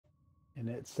and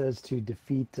it says to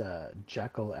defeat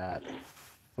Jekyll at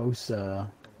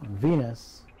Fossa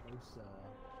Venus,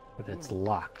 but it's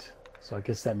locked. So I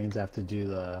guess that means I have to do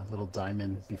the little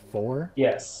diamond before.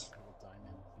 Yes.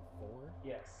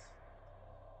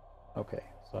 Okay,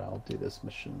 so I'll do this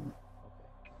mission.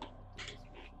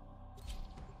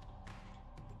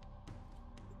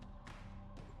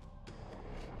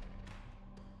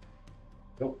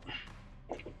 Nope.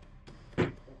 So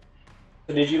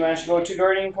did you manage to go to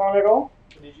Guardian Con at all?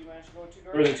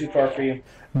 Or is it too far for you?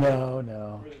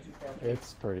 No,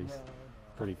 it's pretty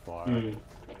far.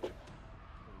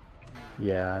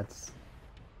 Yeah,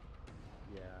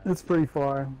 it's pretty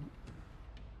far.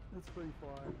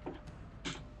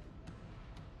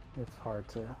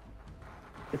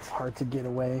 It's hard to get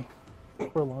away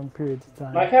for long periods of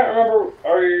time. I can't remember.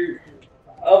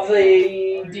 Of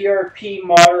the DRP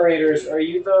moderators, are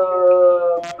you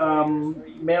the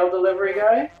mail delivery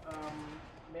guy?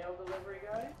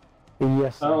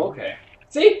 Yes. Oh, okay.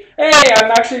 See? Hey,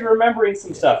 I'm actually remembering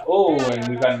some stuff. Oh, and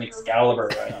we've got an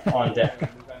Excalibur on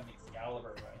deck.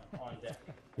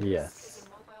 Yes.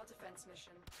 Mobile defense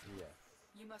mission. Yes.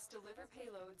 You must deliver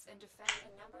payloads and defend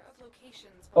a number of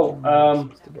locations.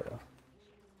 Prepared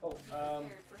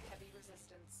for heavy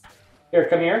resistance. Here,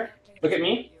 come here. Look at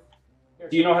me.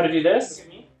 Do you know how to do this?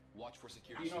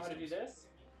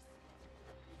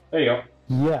 There you go.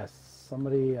 Yes.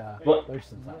 Somebody. There's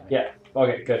some time. Yeah.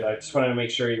 Okay, good. I just wanted to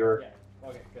make sure you were.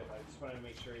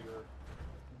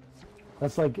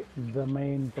 That's like the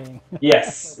main thing.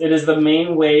 Yes, it is the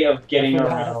main way of getting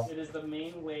around.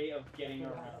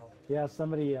 Yeah,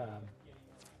 somebody. I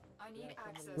need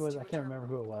access I can't remember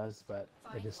who it was, but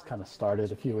they just kind of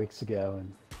started a few weeks ago,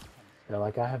 and they're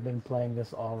like, "I have been playing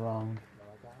this all wrong.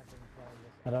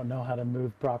 I don't know how to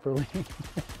move properly." Let's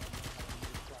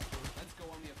go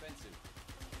on the offensive.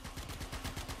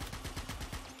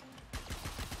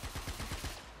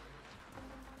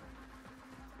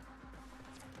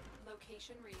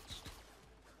 Location reached.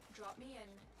 Drop me in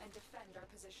and defend our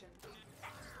position.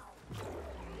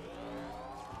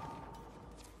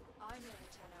 I'm in,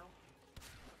 Tenno.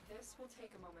 This will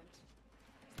take a moment.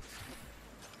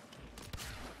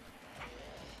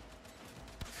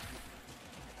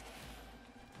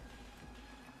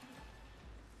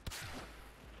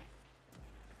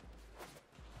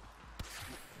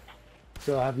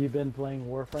 So, have you been playing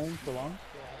Warframe for long?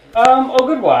 A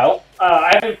good while.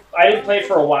 I didn't play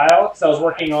for a while because I was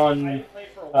working on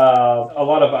a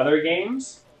lot of other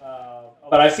games.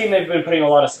 But I've seen they've been putting a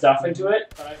lot of stuff into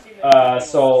it.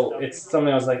 So it's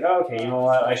something I was like, oh, okay, you know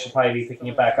what? I should probably be picking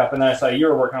it back up. And then I saw you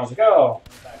were working. I was like, oh,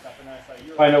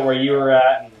 find out where you were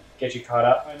at and get you caught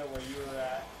up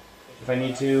if I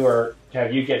need to, or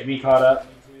have you get me caught up.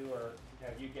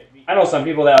 I know some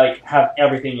people that like have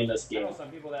everything in this game.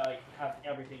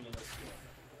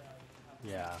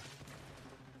 Yeah.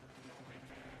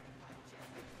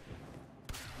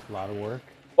 A lot of work.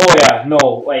 Oh yeah, no,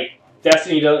 like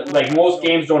Destiny does. Like most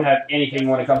games don't have anything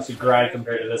when it comes to grind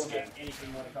compared to this game.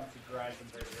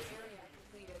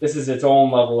 This is its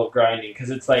own level of grinding because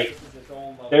it's like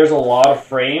there's a lot of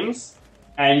frames,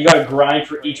 and you got to grind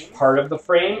for each part of the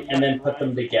frame and then put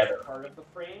them together.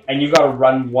 And you got to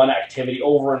run one activity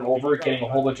over and over, getting a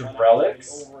whole bunch of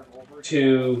relics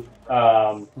to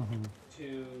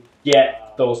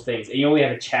get those things, and you only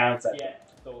have a chance at it.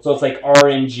 So it's like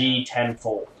RNG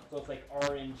tenfold.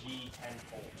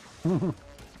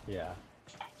 Yeah.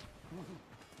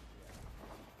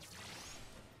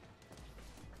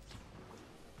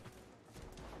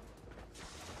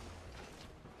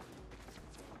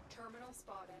 Terminal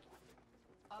spotted.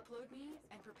 Upload me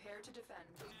and prepare to defend.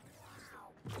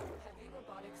 Heavy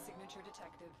robotic signature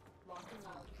detected. Lock and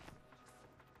load.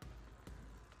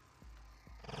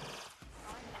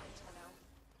 I'm in, Tenno.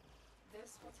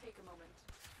 This will take a moment.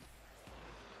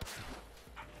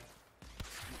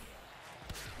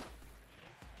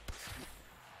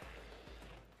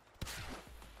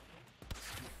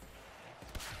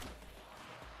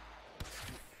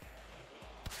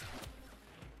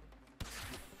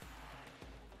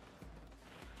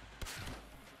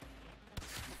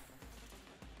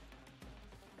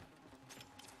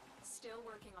 Still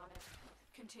working on it.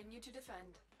 Continue to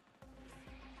defend.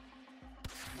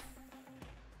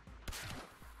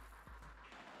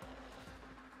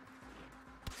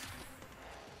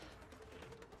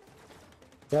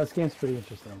 Yeah, this game's pretty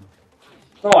interesting.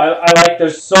 No, I like.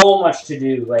 There's so much to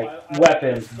do, like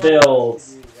weapons,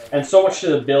 builds, and so much to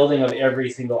the building of every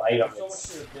single item.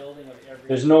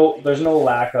 There's no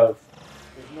lack of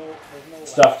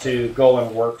stuff to go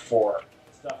and work for.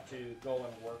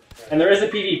 And there is a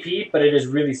PvP, but it is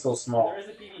really so small. Move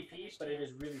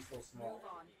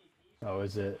on. Oh,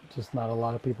 is it just not a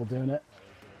lot of people doing it?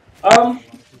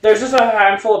 There's just a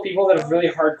handful of people that have really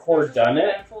hardcore done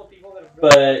it,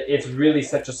 but it's really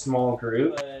such a small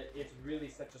group.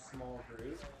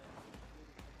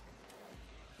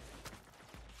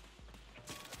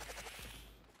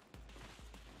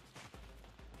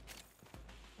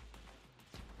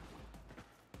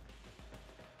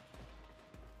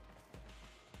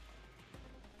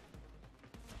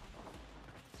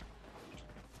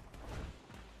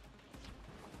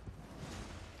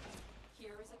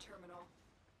 Here is a terminal.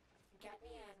 Get me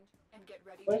in and get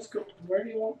ready Let's to go. Where do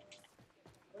you want?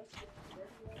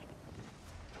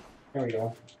 There we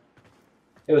go.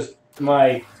 It was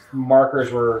my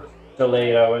markers were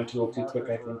delayed. I went a little too quick,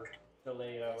 I think. This will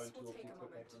take a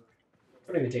moment.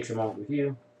 It maybe takes a moment with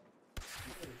you.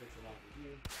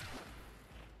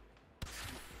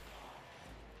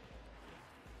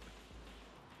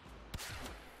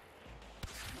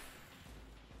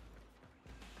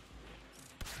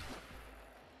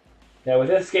 Yeah, with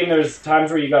this game, there's times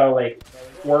where you gotta like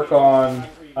work on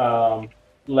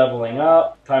leveling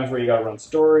up, times where you gotta run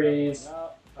stories.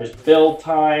 There's build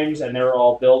times, and they're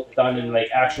all done in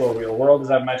like actual real world, as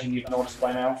I imagine you've noticed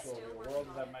by now. Still working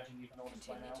on it.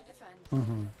 Continue to defend.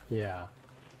 Mm-hmm. Yeah.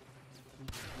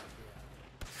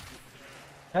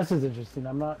 This is interesting.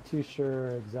 I'm not too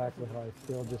sure exactly how I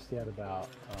feel just yet about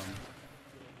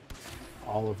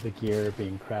all of the gear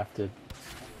being crafted.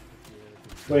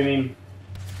 What do you mean?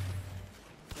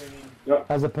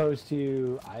 As opposed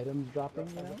to items dropping,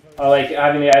 you know? Like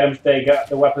having the items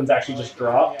the weapons actually just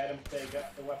drop.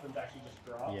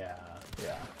 Yeah,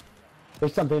 yeah.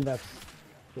 There's something that's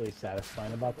really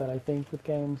satisfying about that, I think, with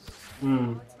games.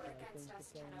 Hmm. Odds are against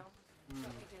us, Tenno.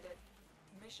 But we did it.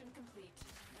 Mission complete.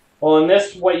 Well, in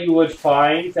this, what you would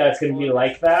find that's going to be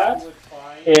like that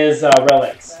is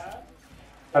relics.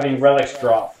 Having relics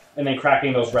drop, and then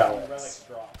cracking those relics.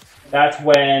 That's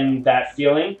when that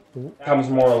feeling comes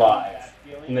more alive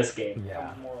in this game.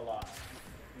 Yeah.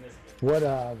 What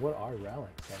are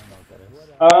relics? I don't know what that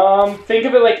is. Think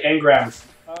of it like engrams.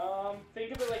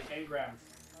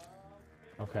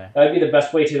 Okay. That would be the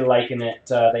best way to liken it,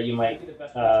 that you might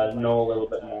know a little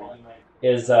bit more.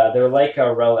 Is they're like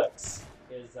relics.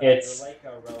 It's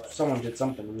someone did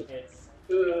something.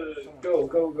 Go.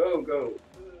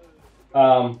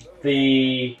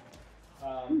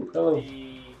 Hello.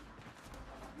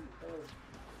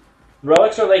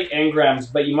 Relics are like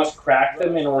engrams, but you must crack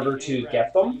them in order to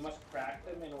get them.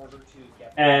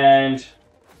 And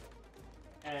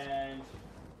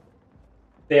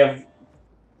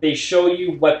they show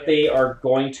you what they are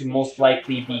going to most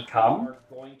likely become,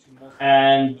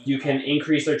 and you can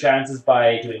increase their chances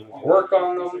by doing more work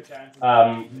on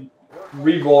them,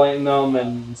 re-rolling them,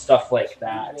 and stuff like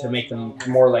that to make them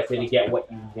more likely to get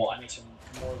what you want.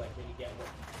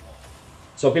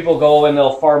 So people go and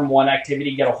they'll farm one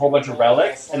activity, get a whole bunch of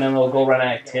relics, and then they'll go run an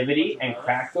activity and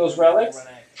crack those relics,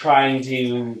 trying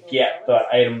to get the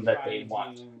item that they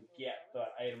want.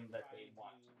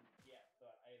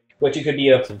 Which it could be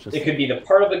it could be the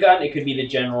part of the gun, it could be the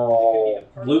general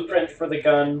blueprint for the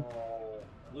gun,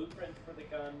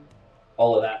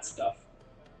 all of that stuff.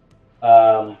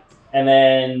 And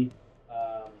then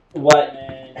what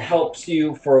helps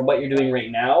you for what you're doing right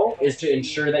now is to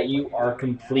ensure that you are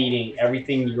completing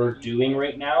everything you're doing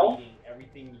right now.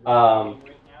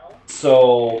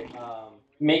 So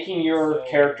making your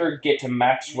character get to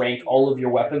max rank, all of your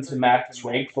weapons to max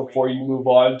rank before you move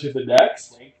on to the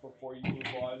next.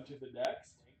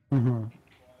 Mm-hmm.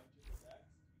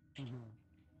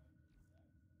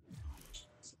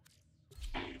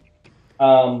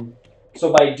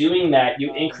 So by doing that,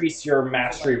 you increase your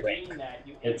mastery rank.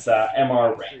 It's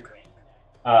MR rank.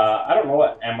 I don't know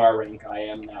what MR rank I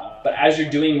am now, but as you're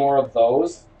doing more of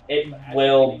those, it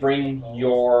will bring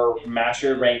your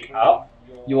mastery rank up.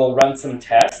 You will run some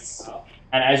tests,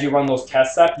 and as you run those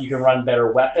tests up, you can run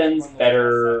better weapons,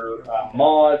 better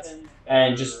mods,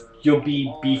 and just you'll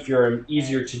be beefier and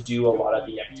easier to do a lot of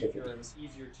the activities.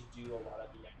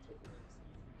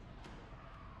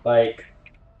 Like,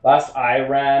 last I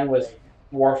ran with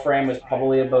Warframe was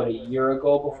probably about a year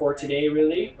ago before today,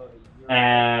 really.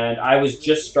 And I was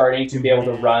just starting to be able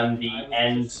to run the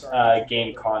end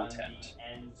game content.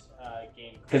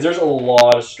 Because there's a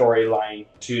lot of storyline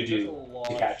to do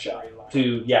to catch up.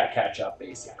 Catch up,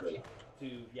 basically.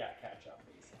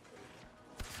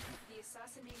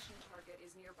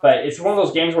 But it's one of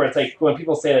those games where it's like, when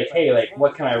people say, like, hey, like,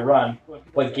 what can I run?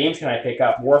 What games can I pick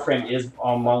up? Warframe is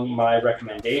among my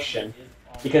recommendation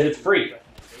because it's free.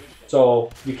 So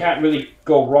you can't really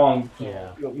go wrong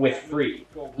with free.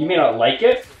 You may not like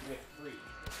it,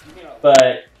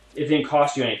 but it didn't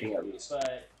cost you anything at least.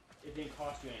 it didn't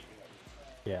cost you anything.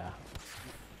 Yeah.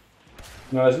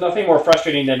 No, there's nothing more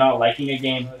frustrating than not liking a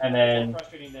game and then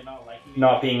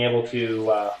not being able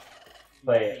to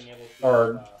play it,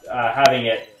 or having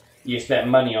it, you spent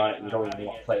money on it and you don't even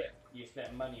want to play it.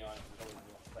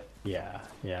 Yeah.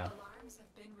 Yeah. Alarms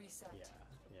have been reset.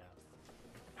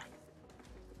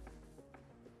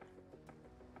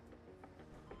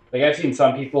 Like, I've seen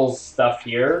some people's stuff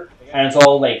here, and it's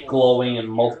all like glowing in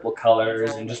multiple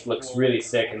colors and just looks really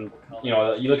sick. And you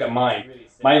know, you look at mine.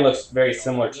 Mine looks very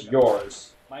similar to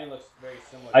yours. I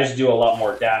just do a lot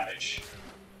more damage.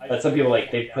 But some people,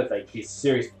 like, they put like these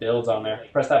serious builds on there.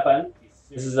 Press that button.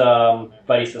 This is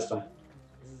buddy system.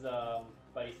 There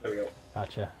we go.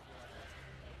 Gotcha.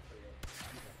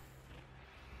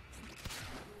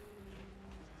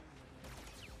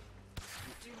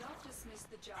 Do not dismiss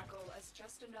the Jackal as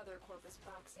just another Corvus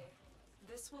proxy.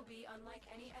 This will be unlike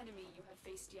any enemy you have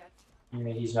faced yet.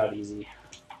 Yeah, he's not easy.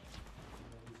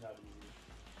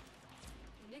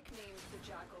 Nicknamed the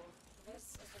Jackal, this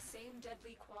is the same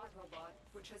deadly quad robot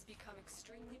which has become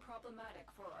extremely problematic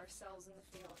for our cells in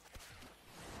the field.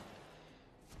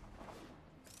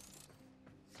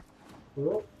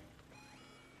 Cool.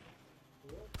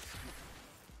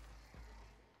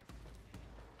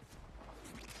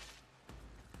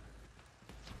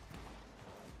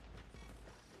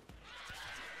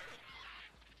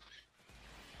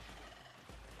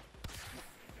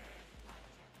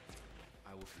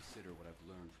 I will consider what I've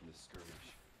learned from this skirmish.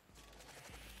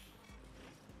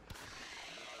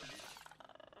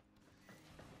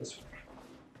 This way.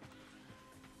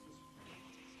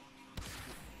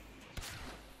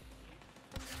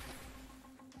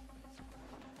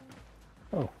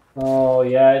 Oh, Oh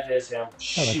yeah, it is him. that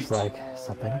Shoot. looks like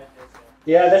something.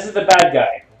 Yeah, this is the bad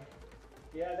guy.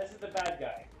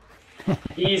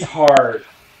 He's hard,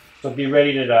 so be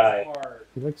ready to die.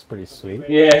 He looks pretty sweet.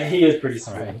 Yeah, he is pretty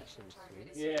sweet. Alright.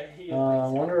 I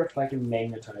wonder if I can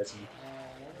magnetize him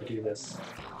to do this.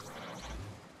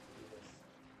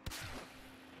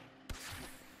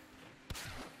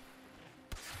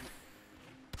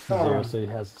 Zero, so he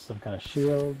has some kind of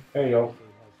shield. There you go.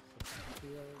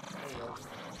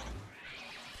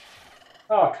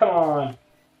 Oh, come on.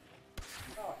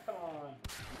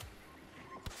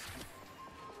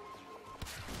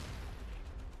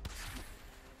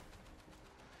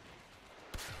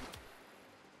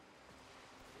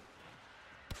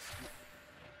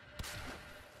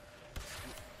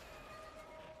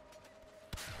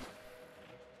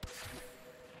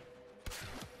 Is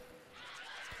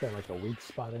that like a weak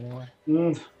spot anywhere?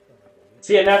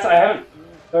 See, and that's, I haven't,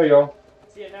 there you go.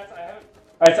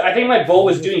 I think my bow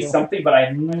was doing something, but I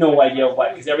have no idea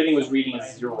what, because everything was reading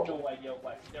as 0.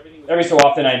 Every so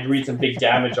often I'd read some big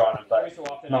damage on it, but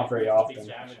not very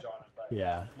often.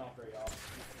 Yeah.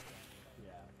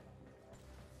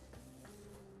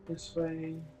 This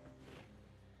way.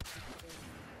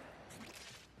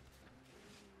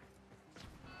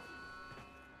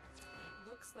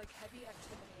 Looks like heavy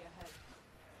activity ahead.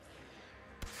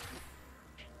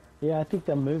 Yeah, I think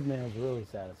the movement is really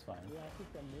satisfying.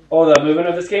 Oh, the movement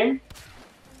of this game?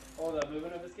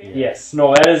 Yes.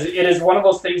 No, it is one of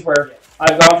those things where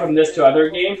I've gone from this to other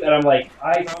games, and I'm like,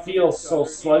 I feel so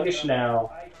sluggish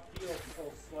now.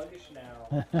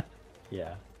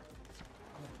 Yeah.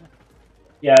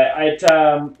 Yeah, it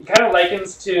kind of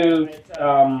likens to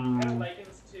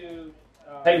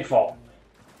Titanfall,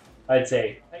 I'd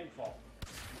say,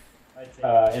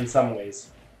 in some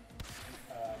ways.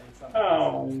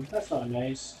 Oh, that's not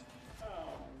nice.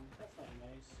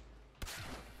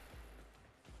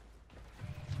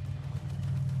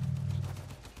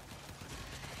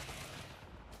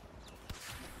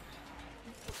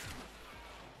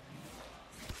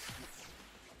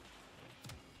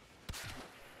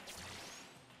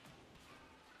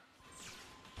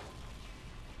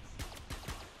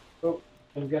 Oh,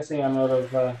 I'm guessing I'm out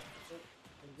of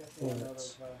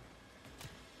minutes.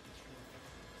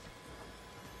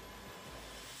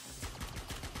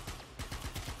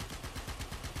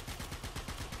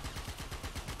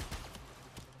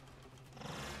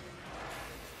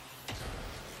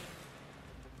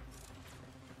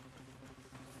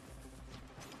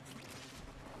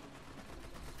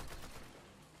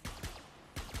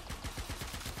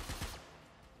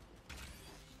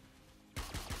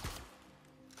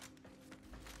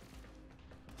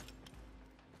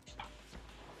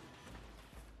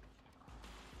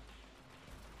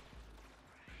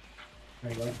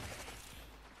 There you go.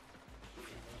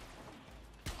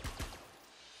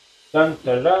 Dun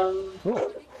dun dun.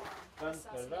 Cool.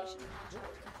 Assassination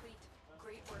project complete.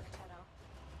 Great work, Tenno.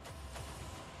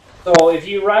 So if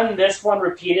you run this one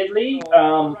repeatedly,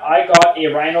 I got a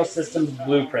Rhino Systems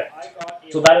blueprint.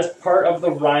 So that is part of the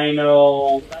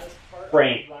Rhino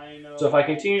frame. So if I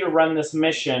continue to run this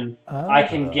mission, I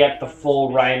can get the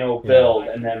full Rhino build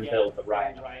and then build the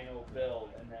Rhino.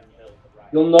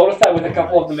 You'll notice that with a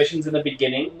couple of the missions in the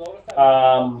beginning.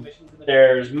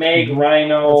 There's Meg, It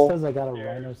Rhino. says I got a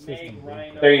Rhino system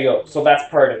blueprint. There you go. So that's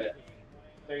part of it.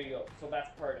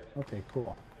 Okay,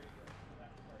 cool.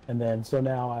 And then, so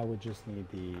now I would just need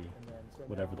the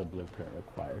whatever the blueprint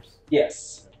requires.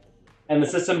 Yes. And the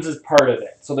systems is part of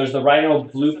it. So there's the Rhino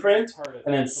blueprint,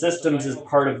 and then systems is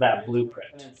part of that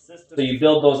blueprint. So you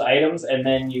build those items, and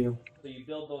then you.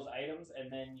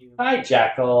 Hi,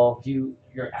 Jackal.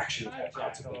 Your actions have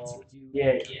consequences.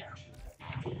 Yeah.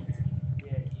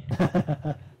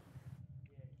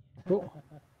 Cool.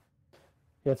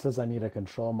 Yeah, it says I need a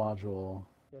control module.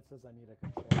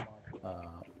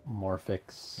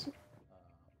 Morphix.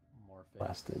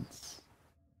 Plastids.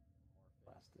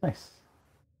 Nice.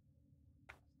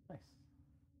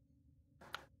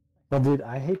 Well, dude,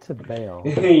 I hate to bail.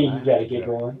 You gotta get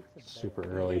going. Super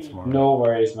early tomorrow. No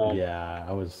worries, man. Yeah,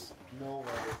 I was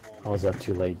up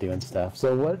too late doing stuff.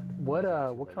 So what kind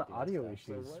of audio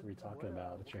issues were you talking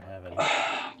about that you're having?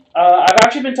 I've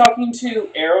actually been talking to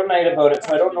Arrow Knight about it,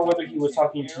 so I don't know whether he was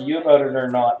talking to you about it or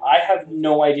not. I have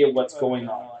no idea what's going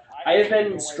on. I have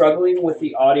been struggling with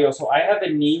the audio, so I have a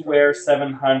Neeware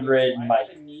 700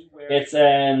 mic. It's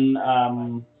an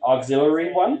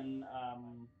auxiliary one.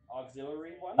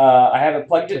 I have it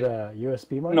plugged in. The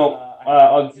USB mic? No,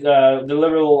 the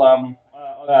literal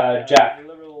jack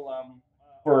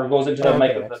for goes into the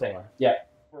mic of the thing. Yeah.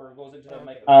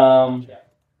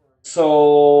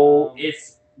 So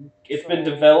it's been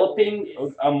developing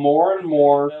a more and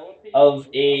more of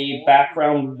a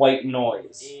background white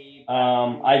noise.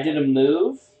 I did a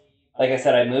move. Like I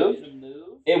said, I moved.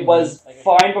 It was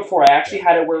fine before I actually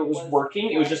had it where it was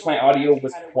working. It was just my audio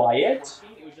was quiet.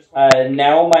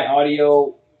 Now my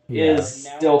audio is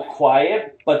still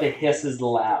quiet, but the hiss is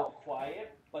loud.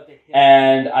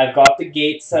 And I've got the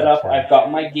gate set up. I've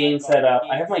got my gain set up.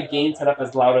 I have my gain set up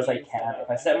as loud as I can. If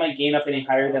I set my gain up any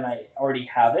higher than I already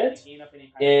have it,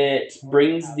 it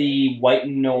brings the white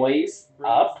noise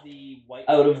up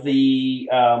out of the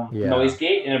noise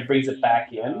gate, and it brings it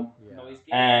back in,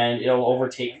 and it'll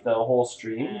overtake the whole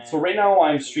stream. So right now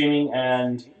I'm streaming,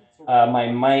 and my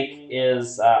mic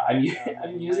is I'm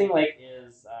using like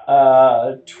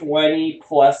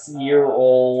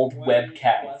 20-plus-year-old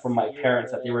webcam from my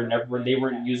parents that they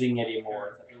weren't using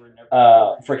anymore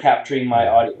for capturing my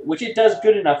audio, which it does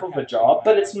good enough of a job,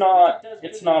 but it's not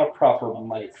a proper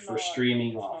mic for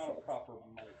streaming off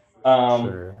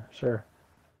of. Sure.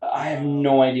 I have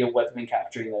no idea what's been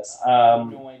capturing this.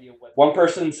 One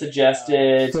person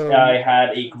suggested I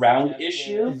had a ground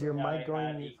issue. Is your mic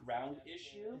going?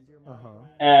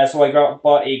 So I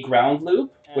bought a ground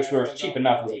loop, which was cheap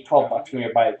enough. It was like $12 for me to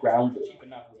buy a ground loop.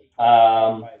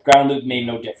 Ground loop made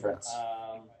no difference.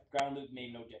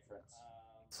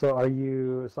 So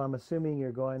I'm assuming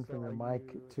you're going from your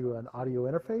mic to an audio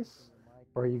interface,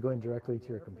 or are you going directly to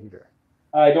your computer?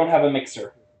 I don't have a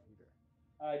mixer.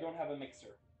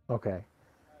 Okay.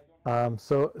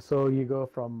 So you go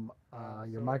from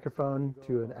your microphone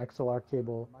to an XLR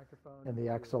cable, and the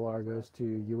XLR goes to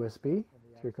USB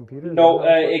to your computer? No,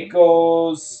 it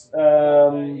goes.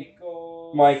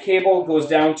 My cable goes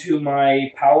down to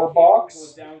my power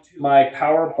box. My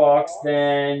power box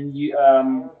then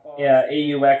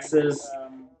AUXs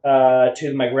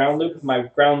to my ground loop. My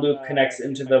ground loop connects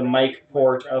into the mic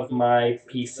port of my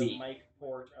PC.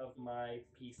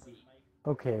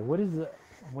 Okay, when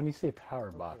you say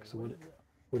power box,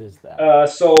 what is that?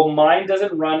 So mine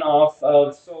doesn't run off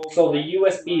of. So the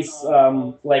USBs,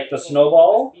 like the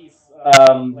Snowball,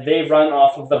 they run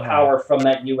off of the power from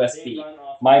that USB.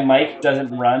 My mic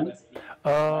doesn't run.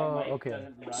 Oh, okay.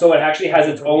 So it actually has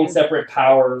its own separate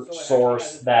power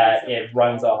source that it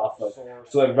runs off of.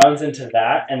 So it runs into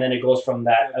that, and then it goes from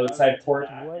that outside port.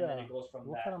 What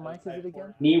kind of mic is it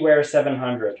again? Neeware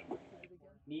 700.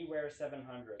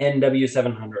 NW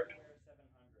 700.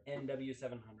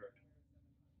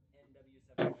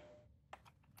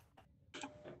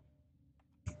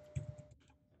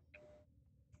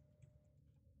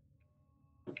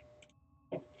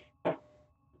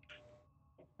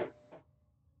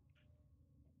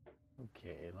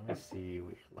 Okay, let me see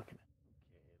what you're looking at.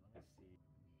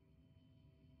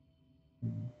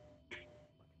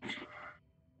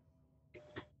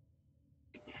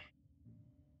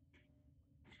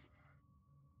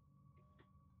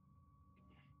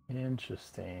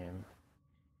 Interesting.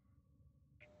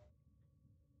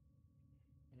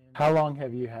 How long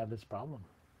have you had this problem?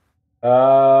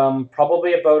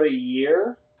 Probably about a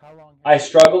year. How long I has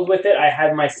struggled with it. I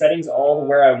had my settings all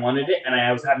where I wanted it, and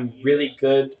I was having really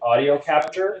good audio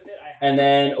capture. And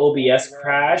then OBS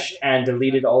crashed and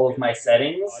deleted all of my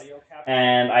settings.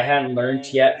 And I hadn't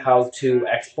learned yet how to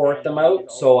export them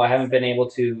out, so I haven't been able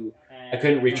to. I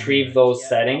couldn't retrieve those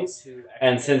settings.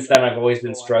 And since then, I've always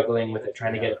been struggling with it,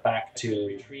 trying to get it back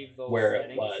to where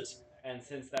it was. And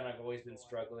since then, I've always been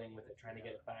struggling with it, trying to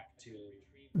get it back to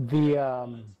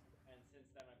the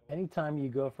anytime you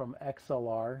go from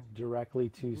XLR directly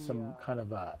to some kind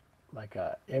of a like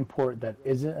a import that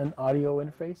isn't an audio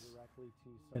interface,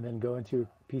 and then go into your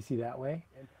PC that way,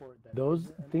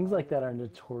 those things like that are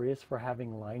notorious for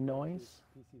having line noise.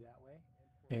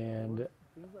 And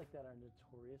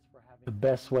the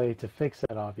best way to fix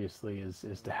that obviously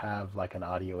is to have like an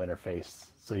audio interface.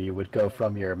 So you would go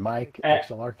from your mic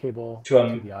XLR cable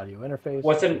to the audio interface.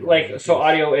 What's it like? So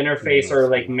audio interface or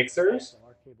like mixers?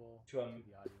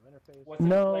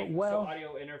 No, well,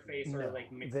 audio interface or like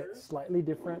that's mixers? slightly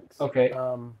different. Okay.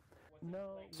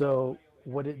 So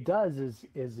what it does is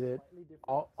it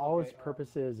all its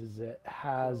purpose is it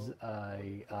has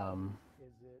a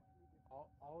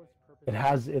it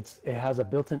has a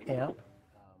built-in amp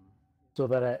so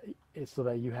that so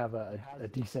that you have a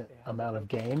decent amount of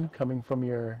gain coming from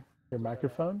your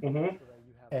microphone. Mm-hmm.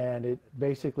 And it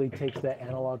basically takes that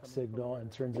analog signal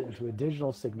and turns it into a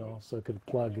digital signal so it could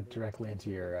plug directly into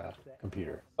your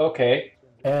computer. Okay.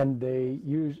 And they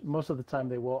use most of the time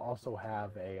they will also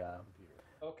have a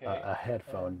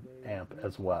headphone amp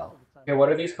as well. Okay, what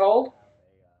are these called?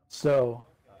 So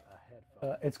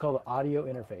it's called an audio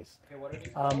interface.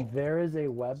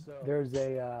 There's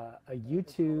a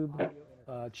YouTube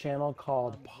channel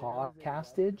called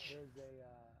Podcastage,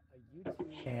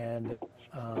 and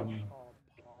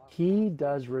he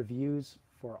does reviews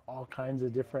for all kinds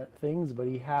of different things, but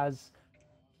he has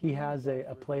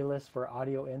a playlist for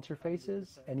audio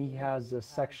interfaces, and he has a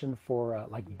section for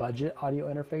like budget audio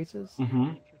interfaces,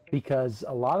 Mm-hmm. because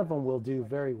a lot of them will do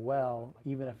very well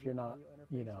even if you're not,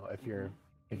 if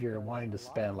you're wanting to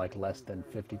spend like less than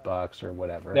 $50 or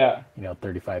whatever, Yeah.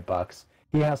 $35.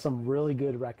 He has some really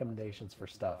good recommendations for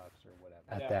stuff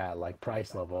at that like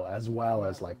price level, as well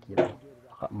as like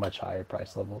much higher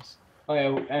price levels.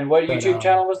 Okay, and what But, YouTube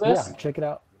channel was this? Yeah, check it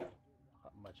out.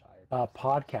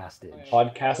 Podcastage.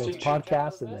 Podcastage? So it's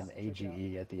podcast and then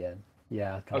AGE at the end.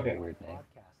 Yeah, kind of a weird name.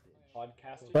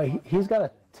 Podcastage? But he's got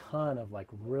a ton of like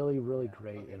really, really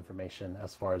great information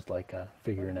as far as like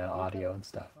figuring out audio and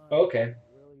stuff. Okay.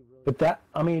 But that,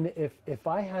 I mean, if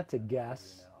I had to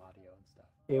guess,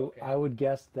 I would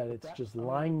guess that it's just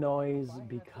line noise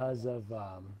because of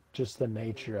just the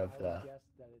nature of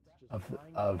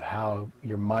of how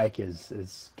your mic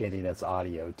is getting its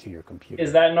audio to your computer.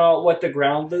 Is that not what the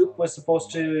ground loop was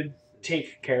supposed to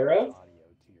take care of?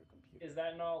 Is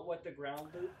that not what the ground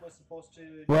loop was supposed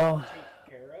to take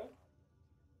care of?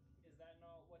 Is that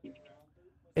not what the ground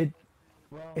loop was It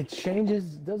it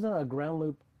changes. Doesn't a ground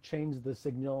loop change the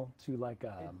signal to like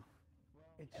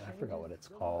I forgot what it's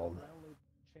called.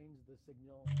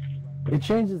 It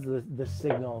changes the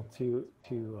signal to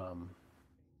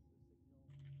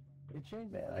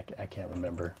man, I can't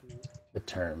remember the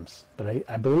terms, but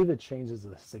I believe it changes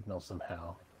the signal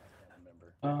somehow.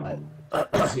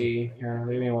 Let's see here.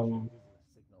 Give me one.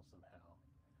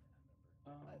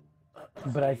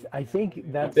 But I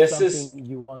think that's This something is-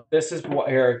 you want. This is what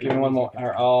here. Give me one more.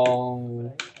 Here,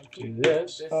 I'll do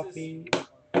this. Copy.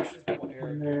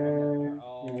 And then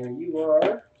here you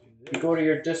are. You go to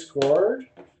your Discord.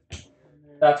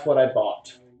 That's what I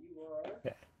bought.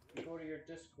 Okay. Go to your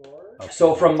Discord. Okay.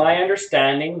 So from my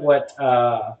understanding, what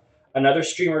another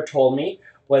streamer told me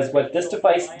was what this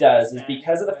device does is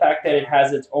because of the fact that it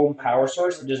has its own power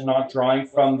source, it is not drawing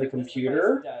from the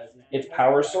computer, its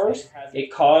power source, it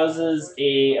causes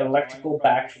a electrical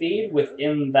backfeed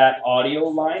within that audio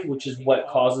line, which is what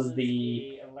causes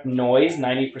the noise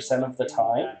 90% of the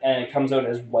time, and it comes out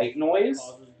as white noise.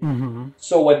 Mm-hmm.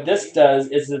 So what this does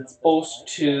is it's supposed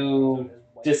to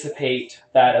dissipate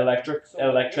that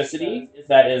electricity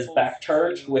that is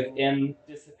backcharged within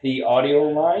the audio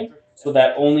line, so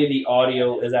that only the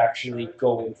audio is actually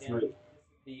going through.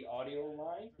 The audio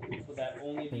line, so that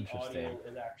only the audio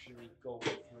is actually going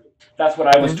through. That's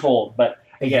what I was told, but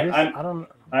again, I'm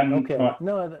Okay. not.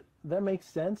 No, that makes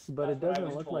sense, but it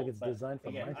doesn't look like it's designed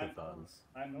for microphones.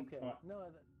 No,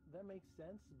 that makes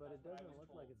sense, but it doesn't look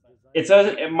like it's designed. It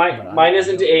says mine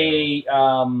isn't a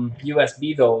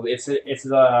USB though. It's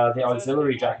the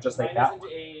auxiliary jack, just like that one.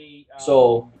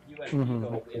 So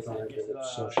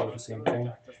So show the same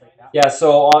thing. Yeah,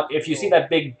 so if you see that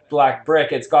big black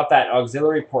brick, it's got that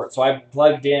auxiliary port. So I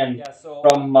plugged in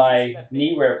from my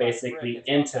kneeware basically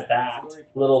into that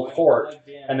little port,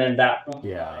 and then that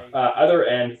other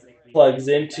end plugs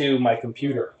into my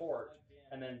computer.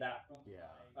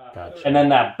 Gotcha. And then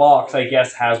that box, I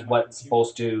guess, has what's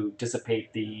supposed to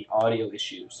dissipate the audio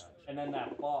issues.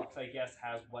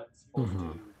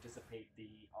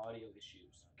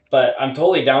 But I'm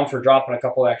totally down for dropping a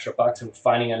couple extra bucks and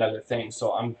finding another thing.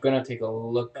 So I'm gonna take a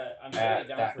look at that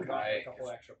guy.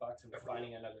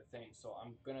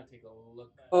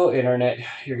 Oh, internet,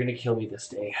 you're gonna kill me this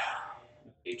day.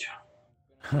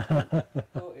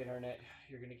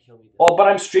 Well, but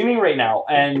I'm streaming right now,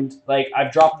 and like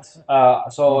I've dropped.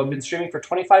 So I've been streaming for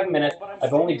 25 minutes.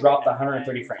 I've only dropped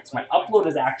 130 frames. My upload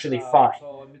is actually fine,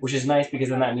 which is nice because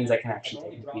then that means I can actually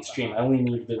technically stream. I only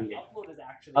need really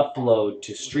to upload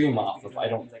to stream off of. I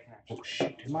don't. Oh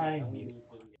shoot! Am I?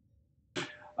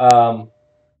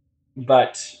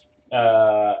 But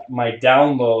my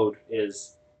download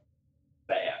is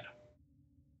bad.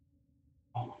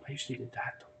 Oh, I usually did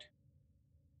that though.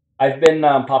 I've been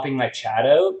popping my chat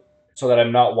out so that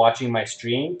I'm not watching my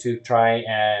stream to try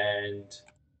and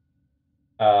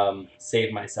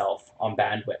save myself on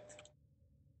bandwidth.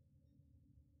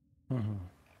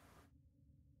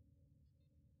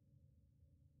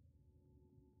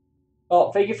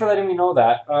 Well, thank you for letting me know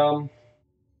that.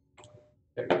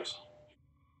 There it goes.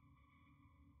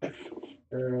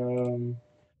 So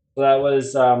that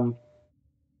was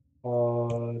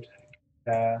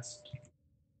podcast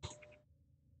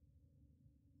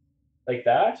like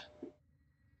that.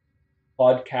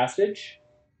 Podcastage.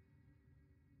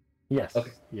 Yes.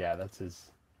 Okay. Yeah, that's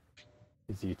his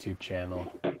YouTube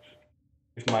channel.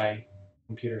 If my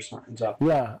computer smartens up.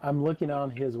 Yeah, I'm looking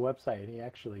on his website. He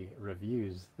actually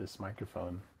reviews this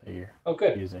microphone that you're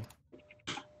using.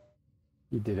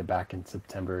 He did it back in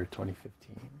September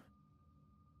 2015.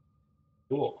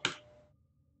 Cool.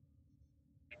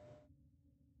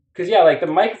 Because yeah, like the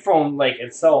microphone, like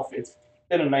itself, it's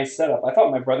been a nice setup. I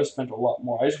thought my brother spent a lot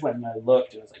more. I just went and I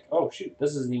looked, and I was like, oh shoot,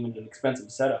 this isn't even an expensive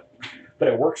setup, but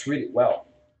it works really well.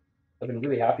 I've been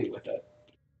really happy with it.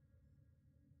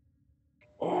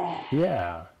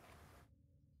 Yeah.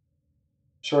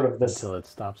 Short of this until it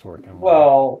stops working.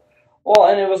 Well,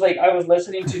 and it was like I was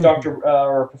listening to Dr.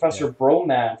 or Professor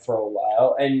Broman for a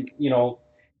while, and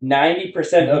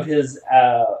 90% of his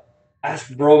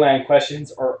Ask Broman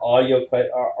questions are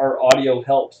audio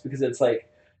helps, because it's like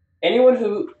anyone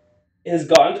who has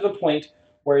gotten to the point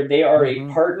where they are a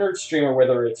partnered streamer,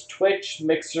 whether it's Twitch,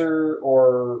 Mixer,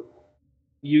 or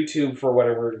YouTube, for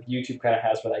whatever YouTube kind of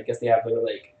has, but I guess they have their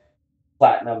like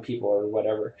platinum people or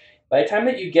whatever. By the time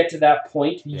that you get to that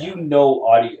point, you know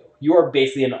audio. You are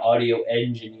basically an audio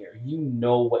engineer. You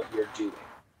know what you're doing.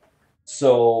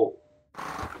 So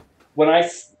when I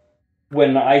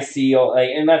see like,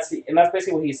 and that's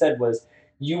basically what he said was,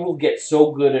 you will get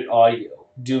so good at audio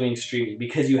doing streaming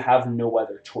because you have no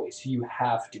other choice. You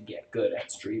have to get good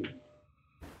at streaming.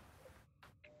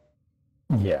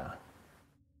 Yeah.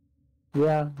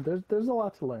 Yeah, there's a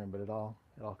lot to learn, but it all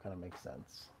kind of makes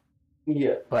sense.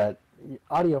 Yeah. But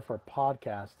audio for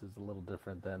podcast is a little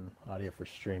different than audio for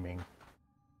streaming.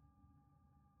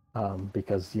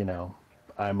 Because,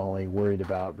 I'm only worried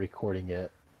about recording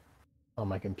it on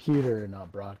my computer and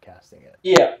not broadcasting it.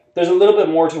 Yeah, there's a little bit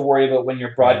more to worry about when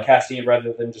you're broadcasting it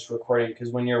rather than just recording, because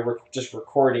when you're just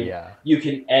recording, you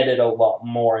can edit a lot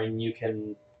more and you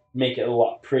can make it a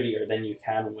lot prettier than you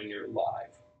can when you're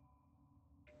live.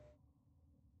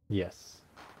 Yes.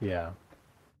 Yeah.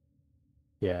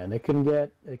 Yeah, and it can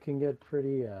get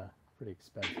pretty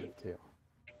expensive too.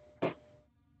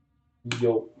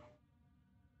 Yo.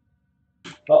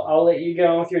 Well, I'll let you get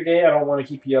on with your day. I don't want to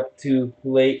keep you up too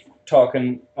late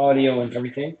talking audio and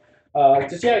everything.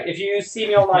 If you see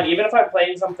me online, even if I'm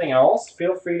playing something else,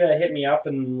 feel free to hit me up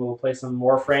and we'll play some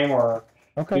Warframe or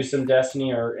do some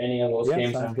Destiny or any of those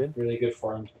games. I'm really good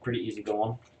for them. Pretty easy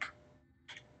going.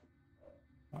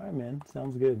 All right, man.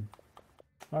 Sounds good.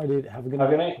 All right, dude. Have a good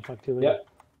night. I'll talk to you later. Yep.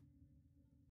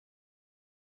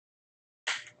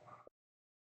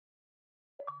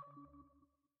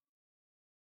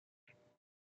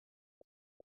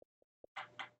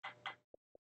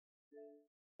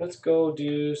 Let's go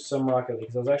do some Rocket League,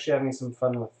 because I was actually having some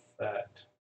fun with that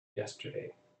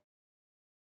yesterday.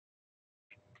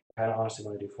 I don't honestly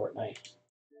want to do Fortnite.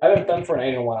 I haven't done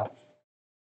Fortnite in a while.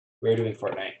 We're doing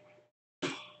Fortnite.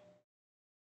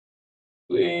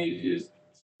 Please,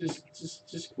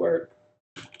 just work.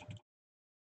 I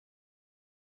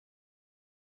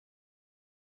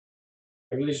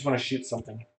really just want to shoot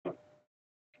something.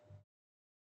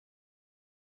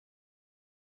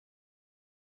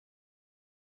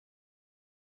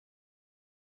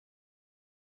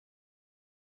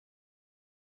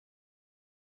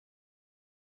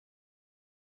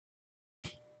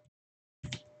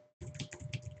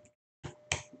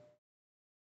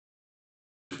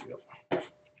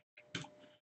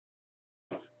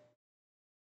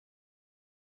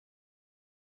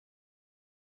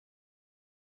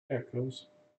 There it goes.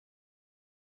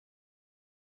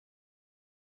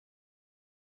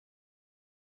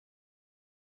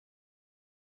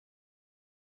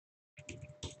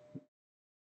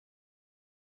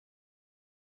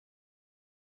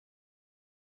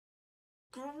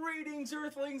 Greetings,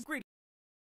 Earthlings!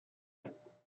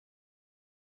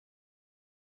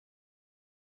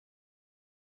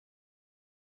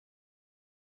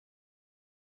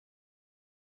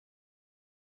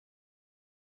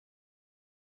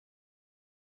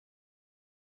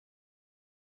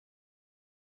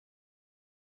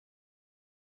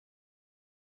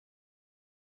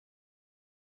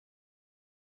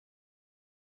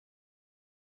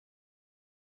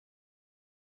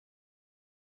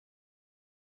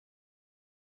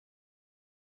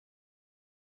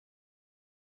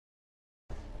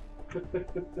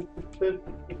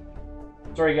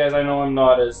 Sorry guys, I know I'm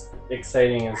not as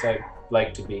exciting as I'd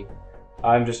like to be.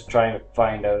 I'm just trying to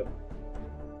find out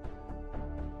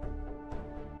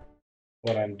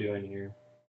what I'm doing here.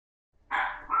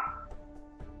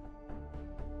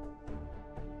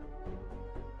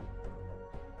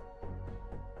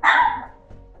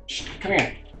 Shh, come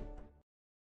here.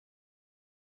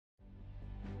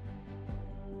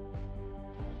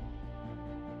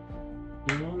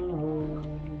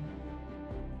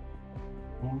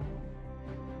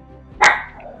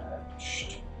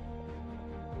 Shh.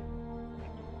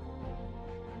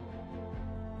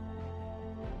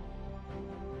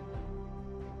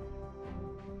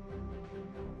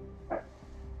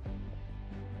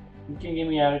 You can give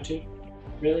me attitude?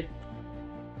 Really?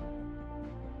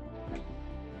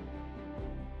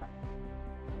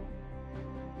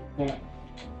 Yeah.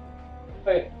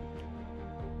 Wait.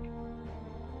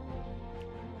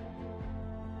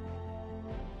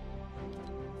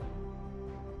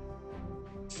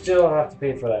 Still have to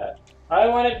pay for that. I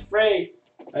want it free.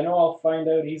 I know I'll find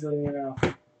out easily enough.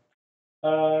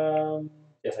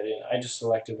 Yes, I didn't. I just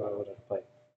selected what I wanted to play.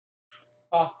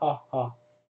 Ha ha ha.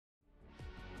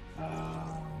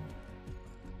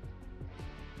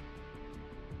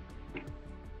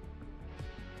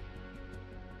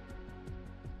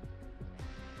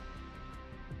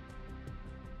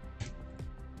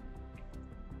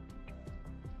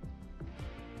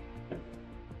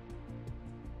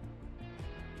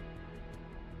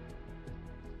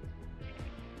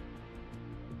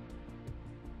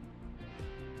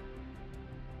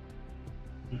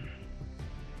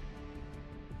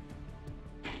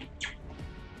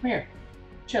 Come here.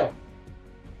 Chill.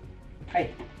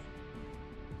 Hey.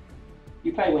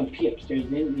 You probably went pee upstairs,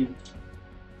 didn't you?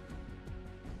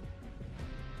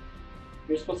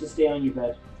 You're supposed to stay on your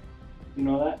bed. You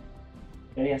know that?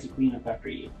 Daddy has to clean up after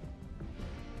you.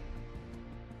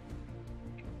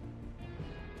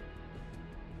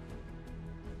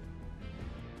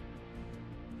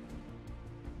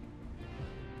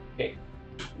 Okay.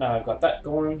 Now I've got that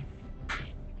going.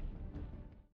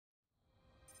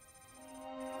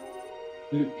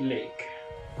 Loot Lake.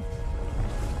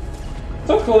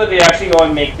 So cool that they actually go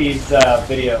and make these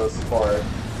videos for it.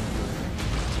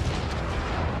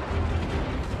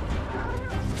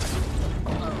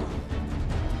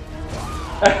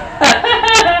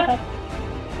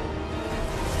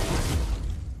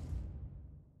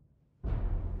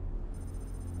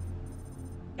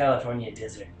 California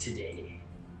desert today.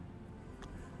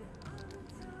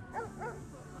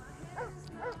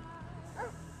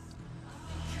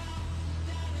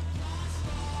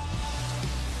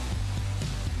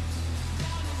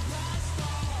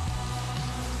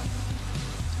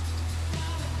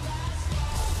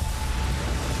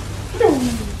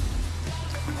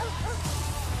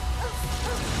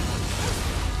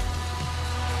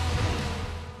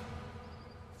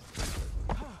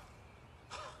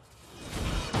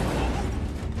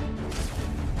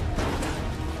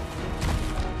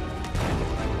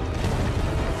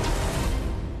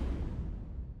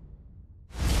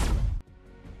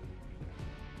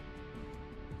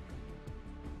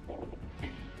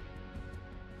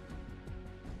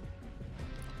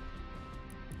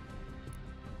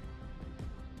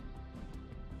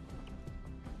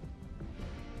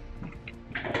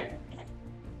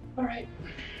 All right.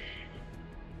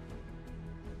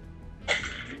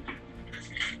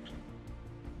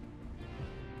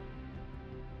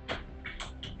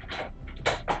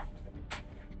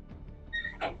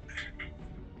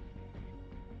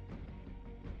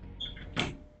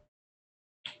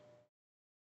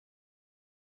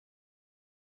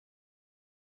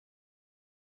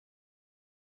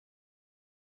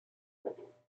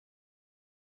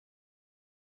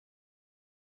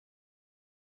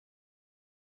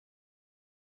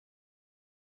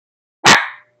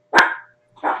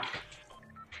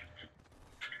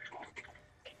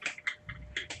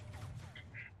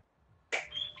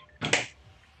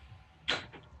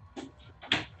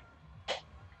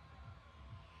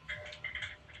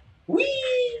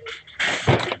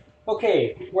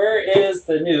 Okay, where is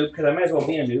the noob? Because I might as well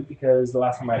be a noob because the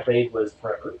last time I played was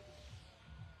forever.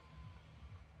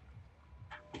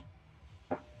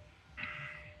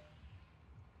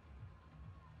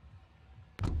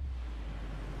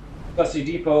 Dusty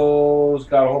Depot's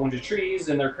got a whole bunch of trees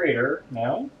in their crater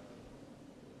now.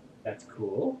 That's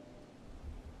cool.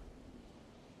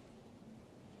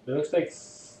 It looks like,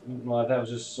 well, that was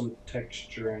just some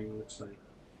texturing, looks like.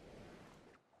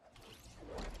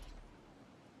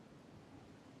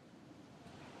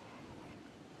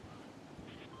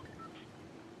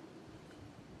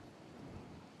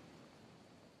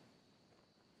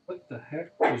 What the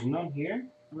heck? There's none here?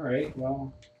 Alright,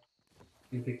 well,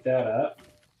 you can pick that up.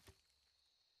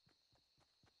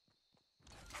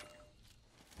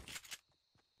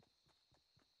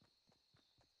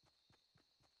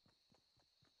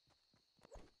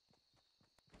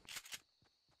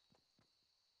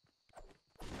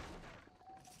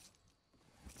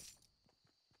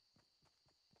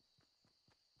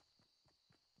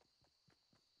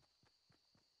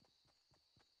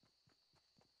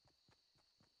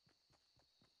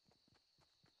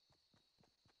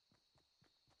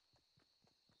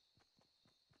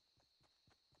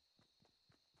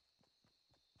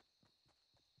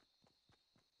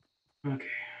 Okay.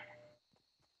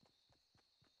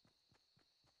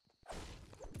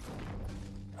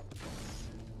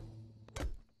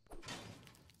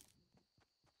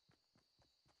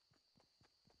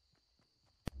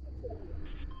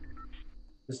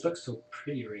 This looks so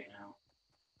pretty right now.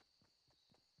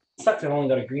 Sucks I've only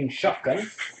got a green shotgun.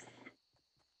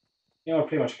 You know, it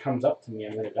pretty much comes up to me,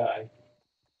 I'm gonna die.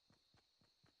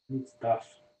 Neat stuff.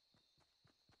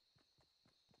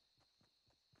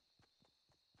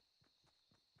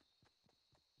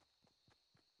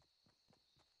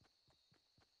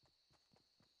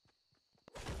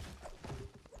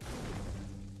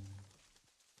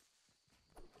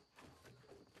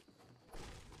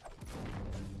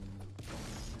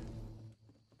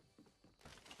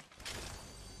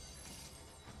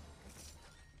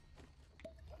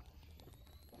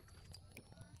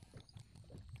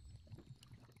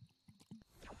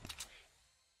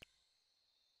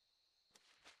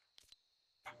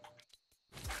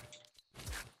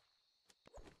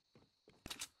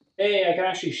 Hey, I can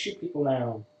actually shoot people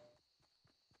now.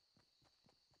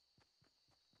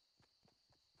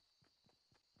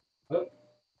 Oh.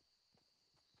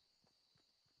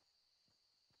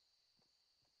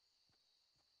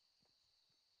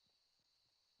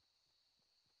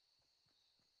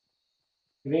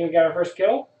 You think we got our first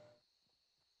kill?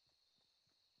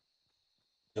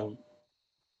 Don't.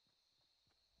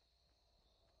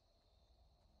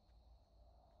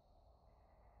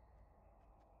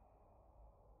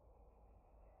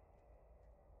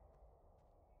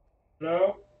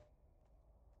 No?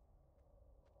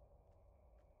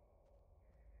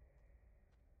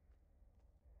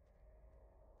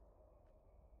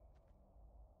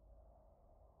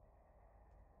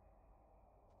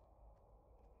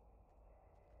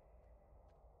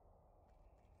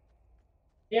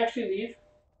 Did he actually leave?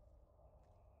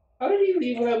 How did he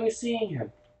leave without me seeing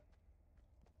him?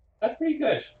 That's pretty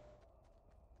good.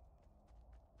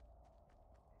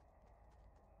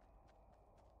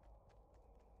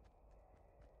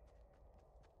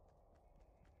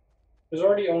 There's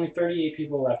already only 38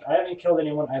 people left. I haven't killed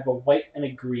anyone. I have a white and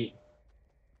a green.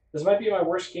 This might be my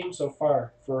worst game so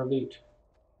far for loot.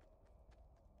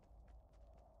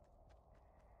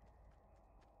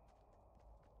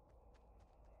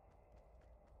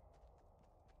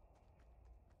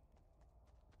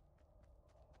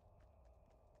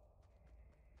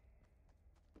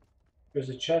 There's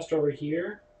a chest over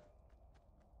here.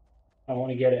 I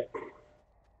want to get it.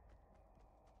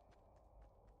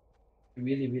 I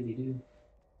really, really do.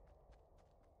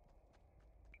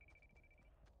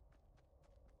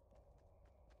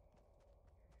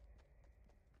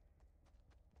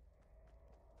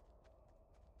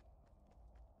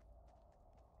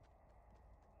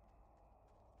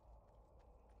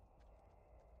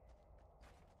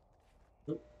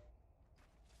 Oop.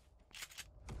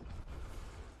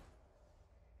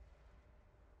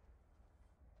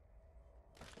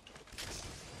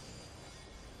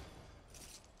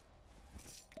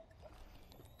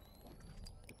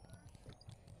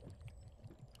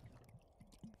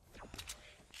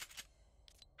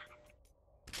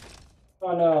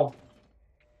 Oh no.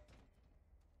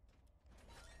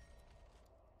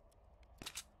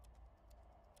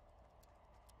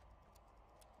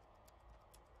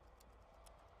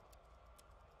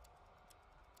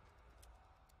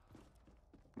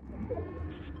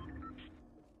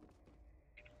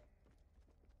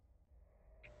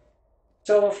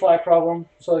 Still have a fly problem,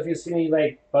 so if you see me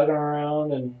like bugging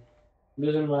around and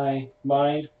losing my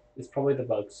mind, it's probably the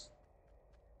bugs.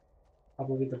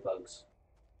 Probably the bugs.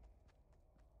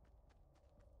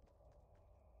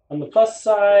 On the plus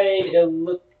side, it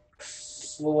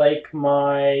looks like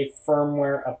my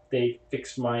firmware update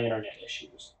fixed my internet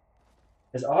issues.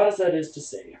 As odd as that is to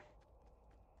say.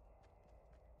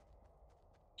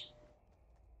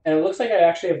 And it looks like I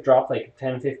actually have dropped like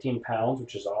 10-15 pounds,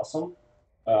 which is awesome.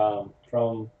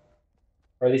 Or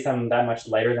at least I'm that much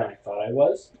lighter than I thought I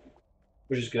was,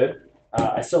 which is good.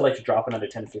 I still like to drop another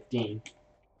 10-15.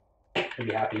 I'd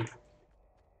be happy.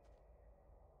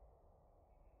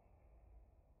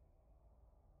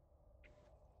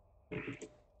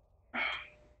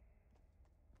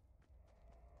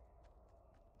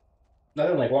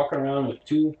 Nothing like walking around with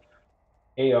 2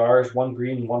 ARs, 1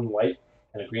 green, 1 white,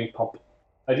 and a green pump.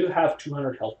 I do have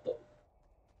 200 health though,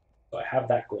 so I have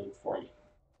that going for me.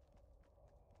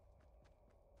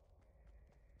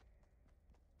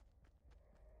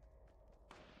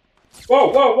 Whoa,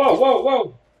 whoa, whoa, whoa,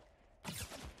 whoa!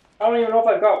 I don't even know if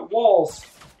I've got walls.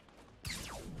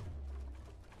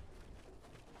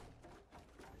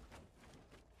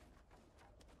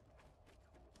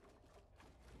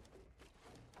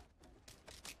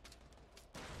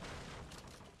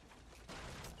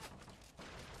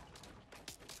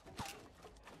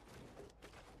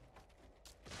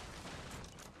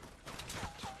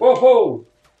 Whoa, whoa!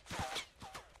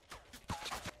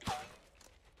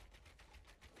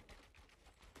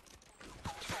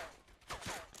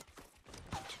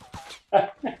 I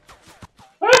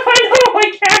know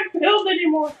I can't build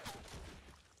anymore.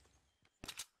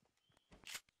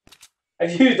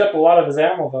 I've used up a lot of his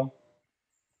ammo though.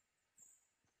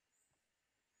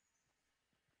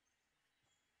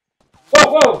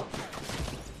 Whoa, whoa!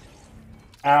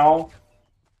 Ow.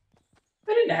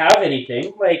 I didn't have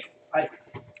anything. Like,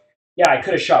 yeah, I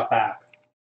could have shot back.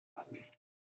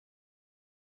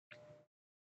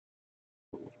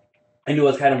 I knew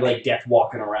it was kind of like death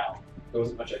walking around. There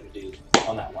wasn't much I could do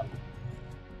on that one.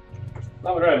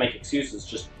 Not trying to make excuses,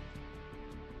 just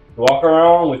walk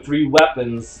around with 3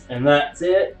 weapons and that's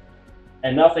it,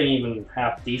 and nothing even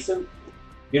half decent.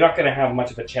 You're not going to have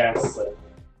much of a chance of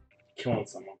killing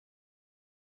someone.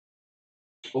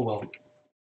 Oh well.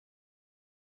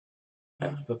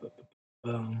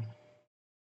 Bam.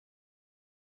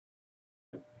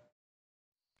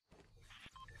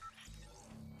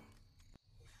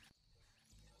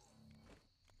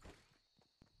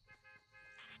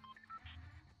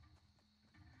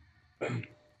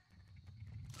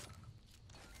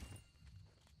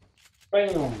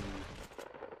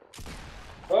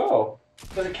 Oh,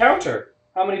 there's a counter.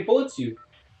 How many bullets you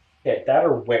hit, that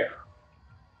or where?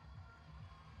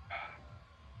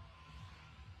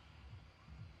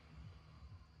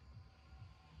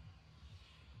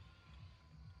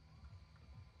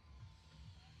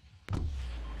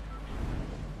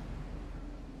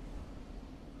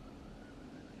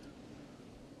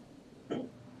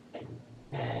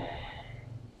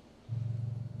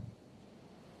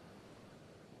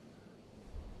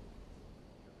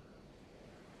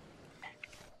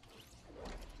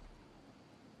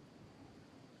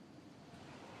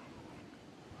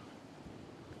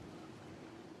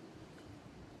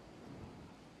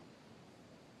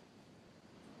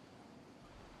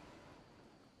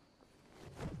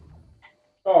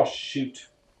 Oh, shoot.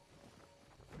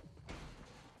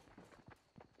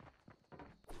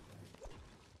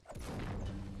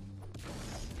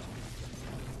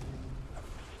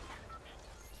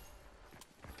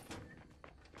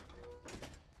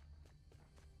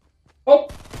 Oh!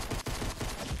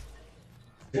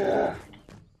 Yeah.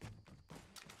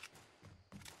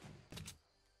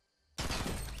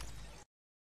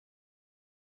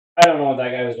 I don't know what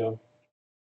that guy was doing.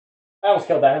 I almost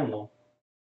killed that him though.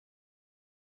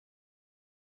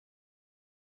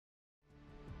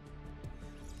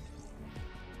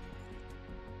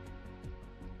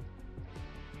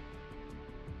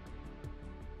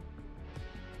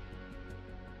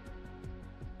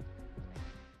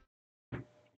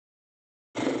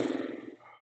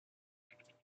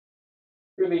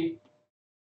 Really?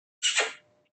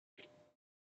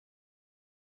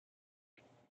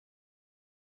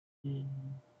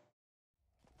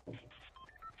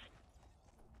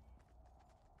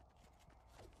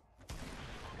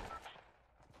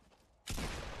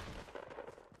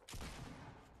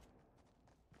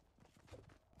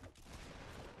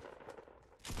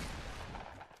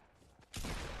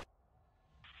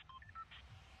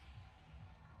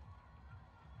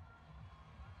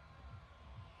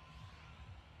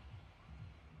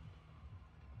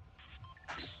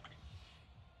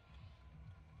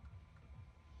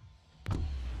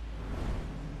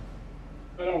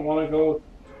 I don't want to go.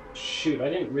 Shoot, I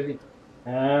didn't really.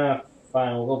 Ah,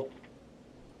 fine. We'll go.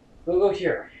 We'll go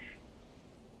here.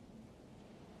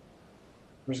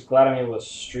 I'm just glad I'm able to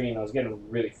stream. I was getting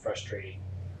really frustrated.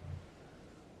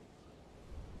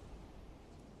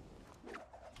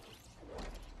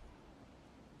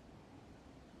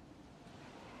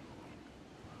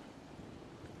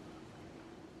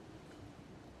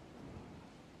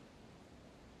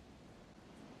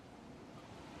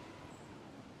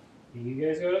 You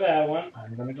guys go to that one.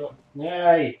 I'm gonna go.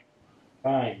 Yay!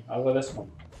 Fine. I'll go this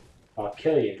one. I'll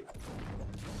kill you.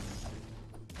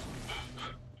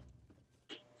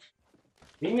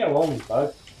 Leave me alone,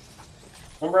 bug.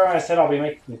 Remember when I said I'll be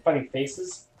making funny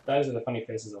faces? Those are the funny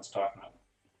faces I was talking about.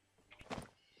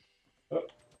 Oh.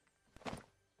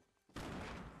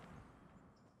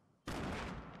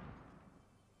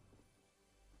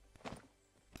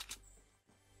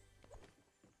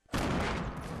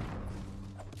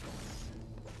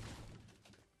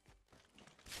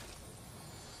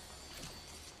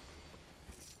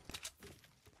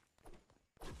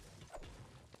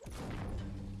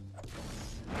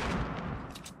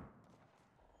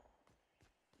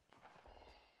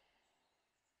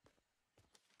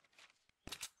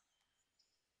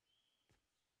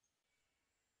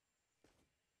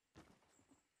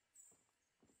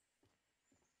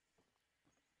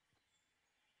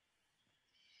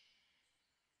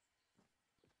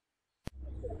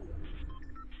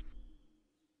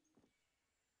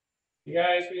 You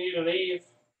guys, we need to leave.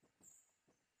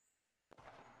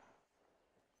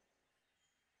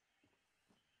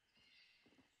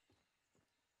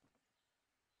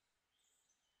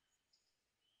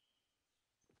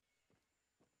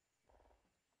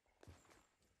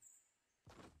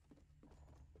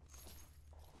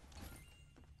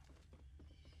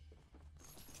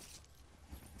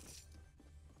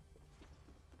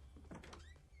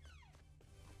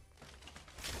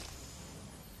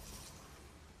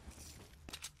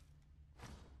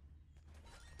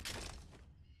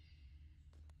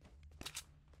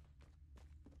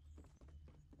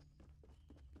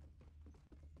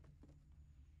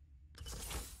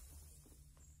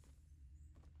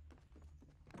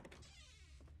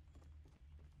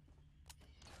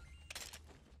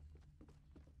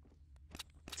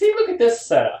 See, look at this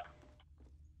setup.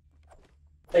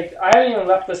 Like, I haven't even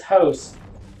left this house,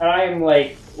 and I am,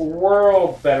 like,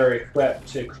 world better equipped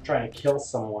to try and kill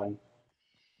someone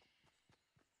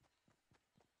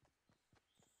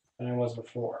than I was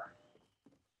before.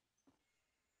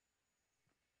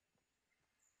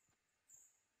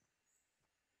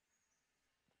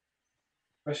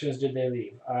 Question is, did they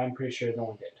leave? I'm pretty sure no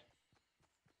one did.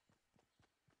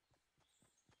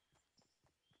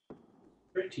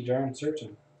 Pretty darn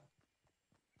certain.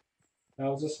 That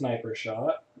was a sniper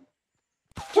shot.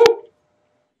 Woo!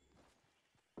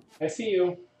 I see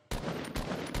you.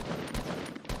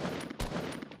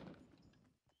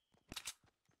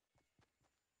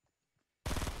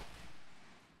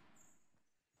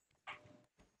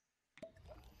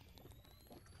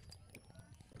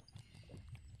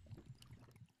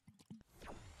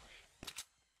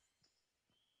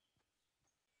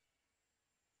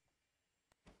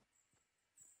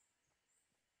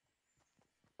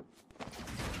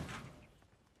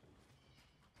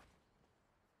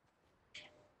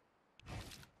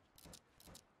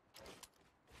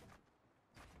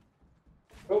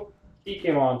 Oh, he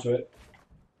came onto it.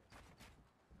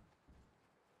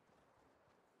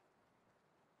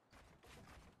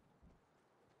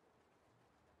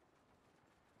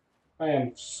 I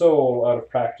am so out of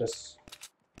practice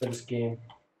for this game.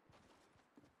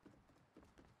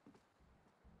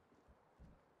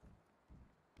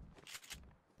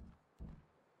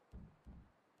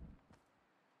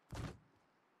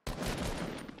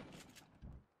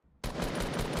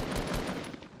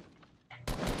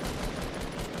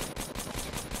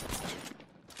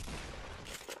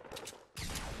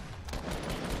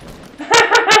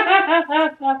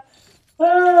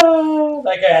 Oh,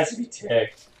 that guy has to be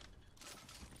ticked.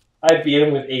 I beat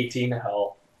him with 18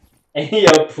 health, and he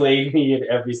outplayed me at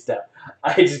every step.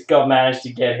 I just managed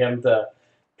to get him to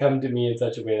come to me in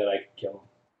such a way that I could kill him.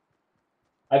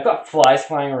 I've got flies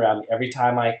flying around me every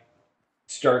time I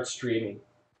start streaming.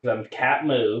 Because I can't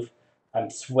move. I'm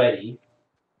sweaty.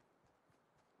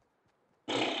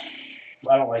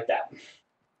 I don't like that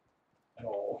at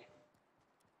all.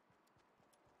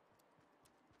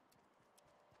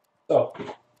 So,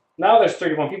 now there's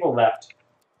 31 people left.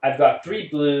 I've got 3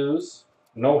 blues,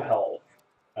 no health.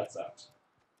 That sucks.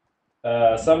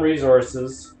 Some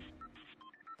resources.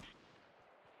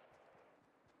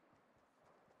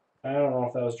 I don't know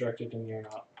if that was directed to me or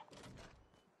not.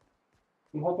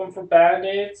 I'm hoping for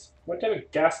band-aids. What type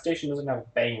of gas station doesn't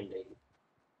have band-aids?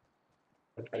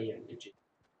 Or bandages?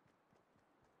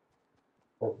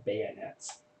 Or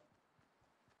bayonets?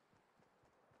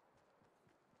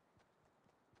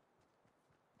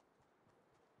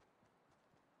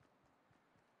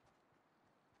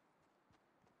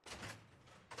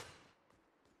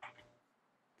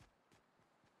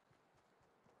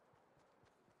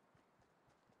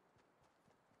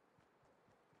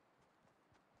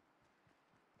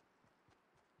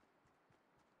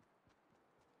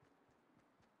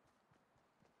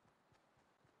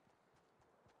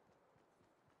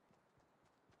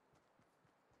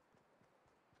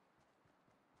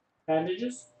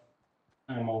 Bandages?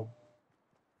 Ammo.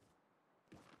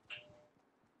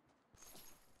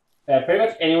 Pretty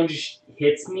much anyone just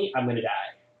hits me, I'm gonna die.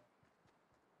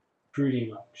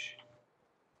 Pretty much.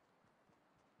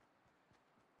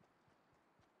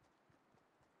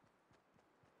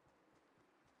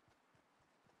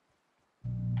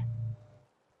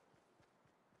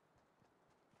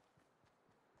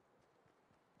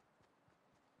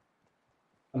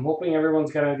 I'm hoping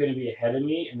everyone's kind of going to be ahead of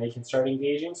me and they can start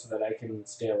engaging so that I can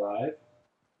stay alive.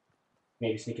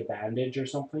 Maybe sneak a bandage or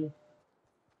something.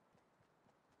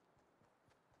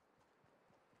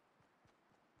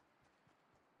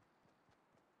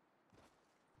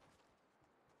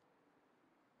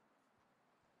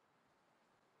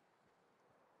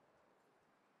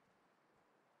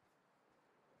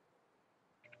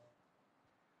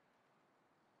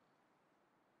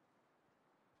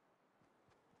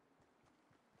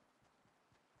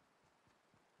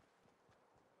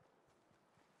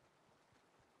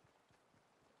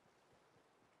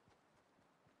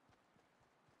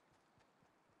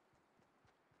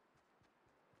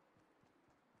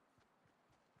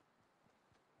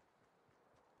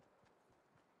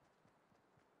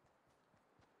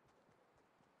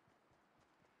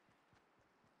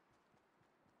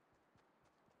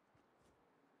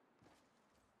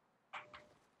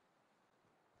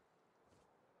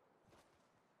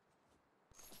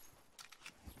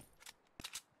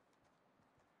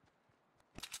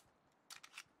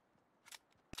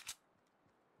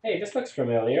 Hey, this looks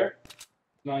familiar.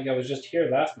 Not like I was just here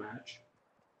last match.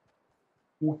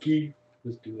 Okay,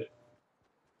 let's do it.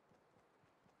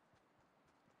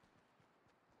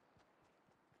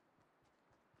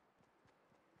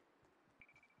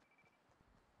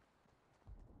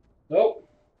 Nope.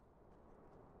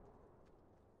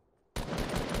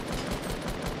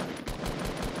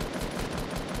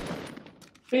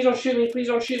 Please don't shoot me, please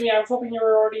don't shoot me. I was hoping you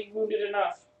were already wounded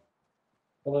enough.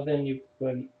 Well, then you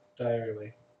wouldn't die right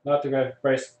away. Not the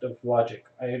price of logic,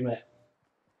 I admit.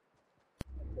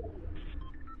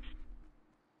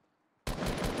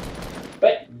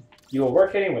 But you will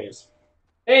work anyways.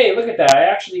 Hey, look at that. I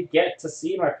actually get to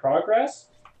see my progress.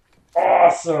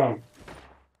 Awesome.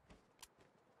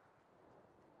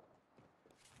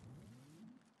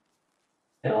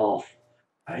 Health.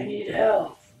 I need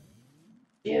health.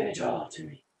 Give it all to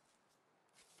me.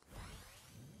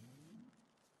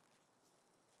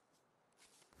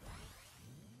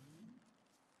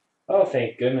 Oh,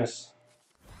 thank goodness.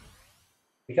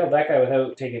 We killed that guy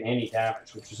without taking any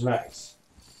damage, which was nice.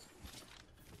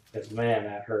 Because, man,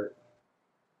 that hurt.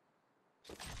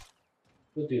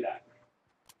 We'll do that.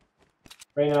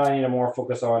 Right now, I need to more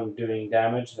focus on doing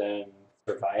damage than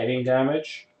surviving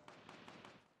damage.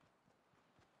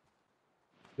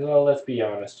 Well, let's be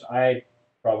honest. I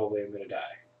probably am going to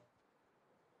die.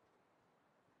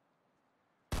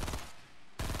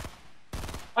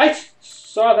 I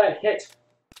saw that hit.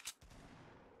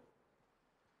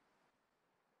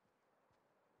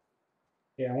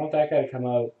 Yeah, I want that guy to come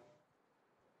out.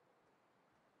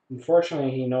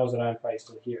 Unfortunately, he knows that I'm probably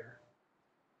still here.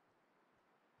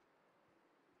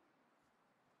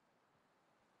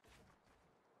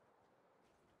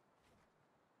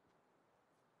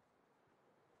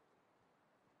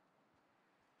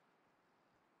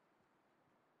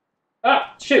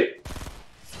 Ah, shoot!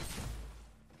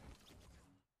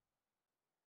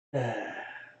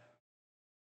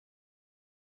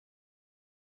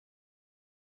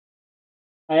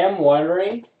 I am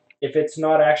wondering if it's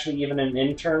not actually even an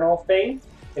internal thing,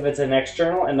 if it's an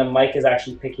external, and the mic is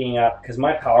actually picking up, because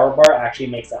my power bar actually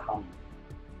makes a hum.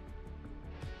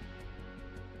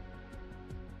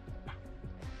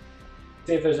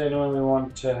 See if there's anyone we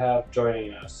want to have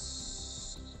joining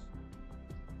us.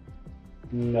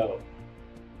 No.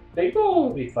 Big Bull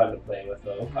would be fun to play with,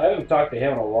 though. I haven't talked to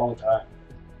him in a long time.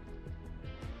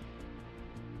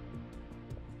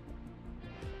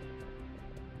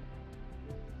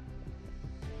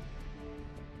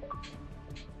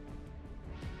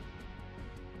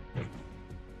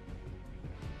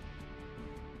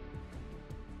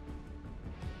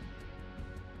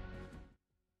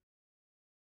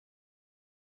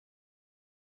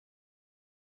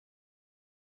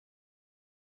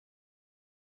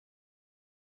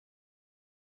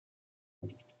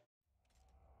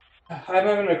 I'm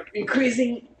having an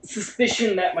increasing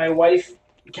suspicion that my wife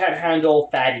can't handle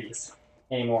fatties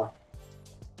anymore.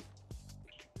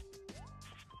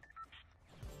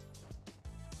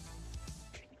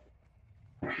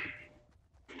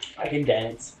 I can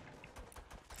dance.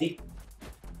 See?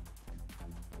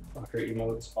 Fucker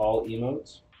emotes, all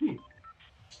emotes.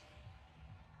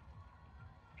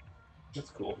 That's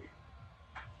cool.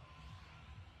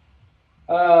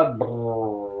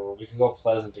 We could go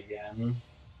Pleasant again.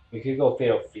 We could go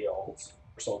Fatal Fields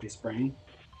or Salty Spring.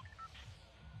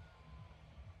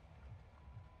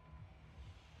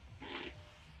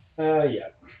 Yeah.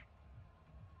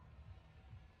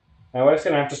 My wife's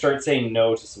gonna have to start saying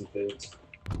no to some foods.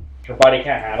 Her body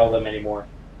can't handle them anymore.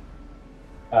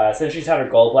 Since she's had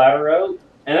her gallbladder out,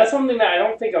 and that's something that I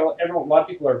don't think a lot of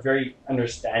people are very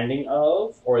understanding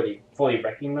of or they fully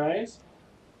recognize.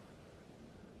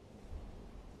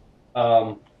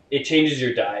 It changes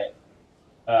your diet.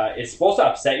 It's supposed to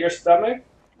upset your stomach,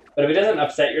 but if it doesn't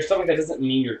upset your stomach, that doesn't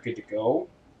mean you're good to go.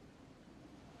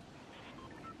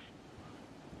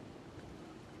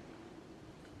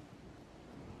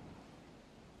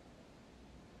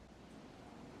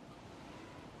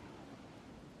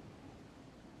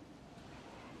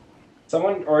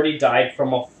 Someone already died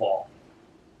from a fall.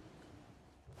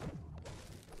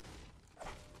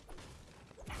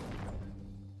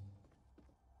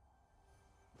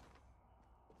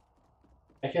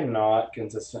 I cannot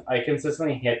I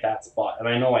consistently hit that spot, and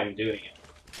I know I'm doing it.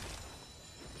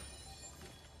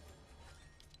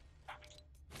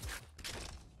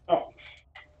 Oh.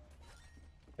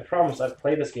 I promise I've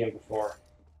played this game before.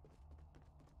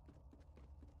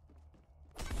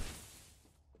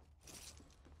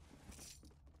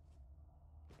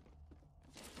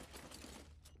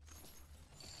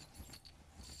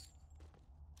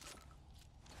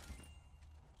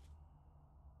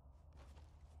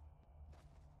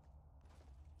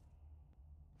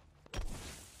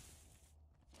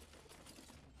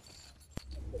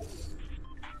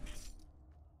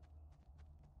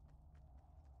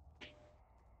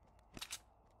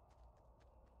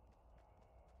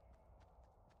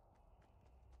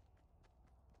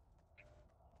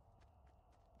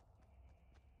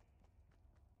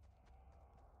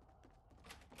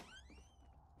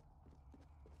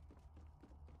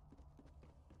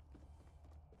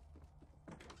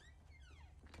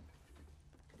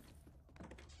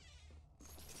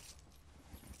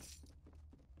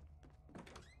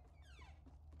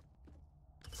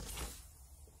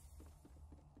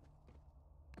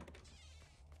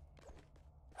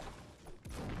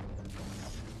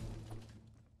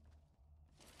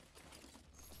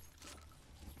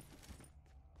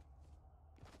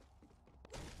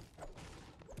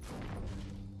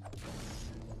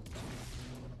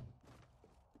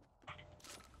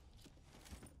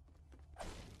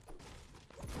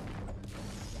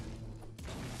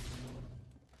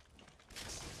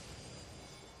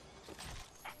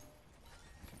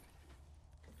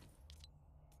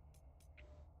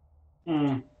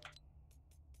 Hmm.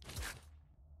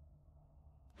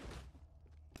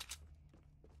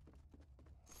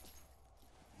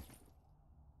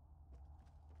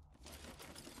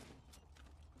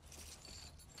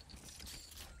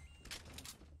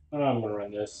 I'm gonna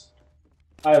run this.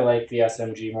 I like the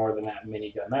SMG more than that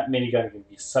minigun. That minigun can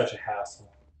be such a hassle.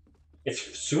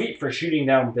 It's sweet for shooting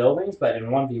down buildings, but in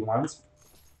 1v1s,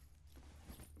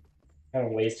 kind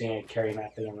of wasting it carrying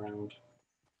that thing around.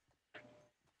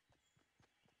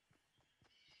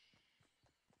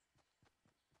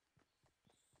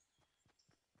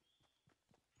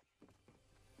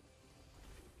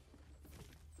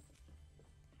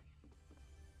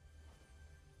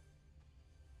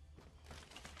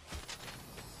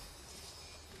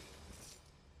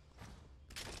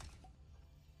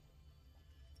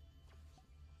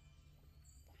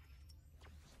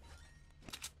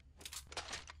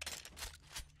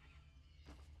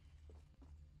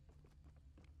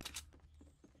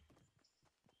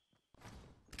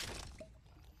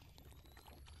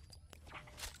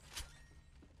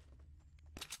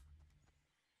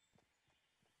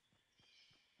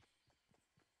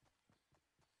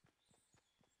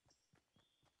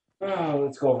 Oh,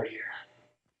 let's go over here.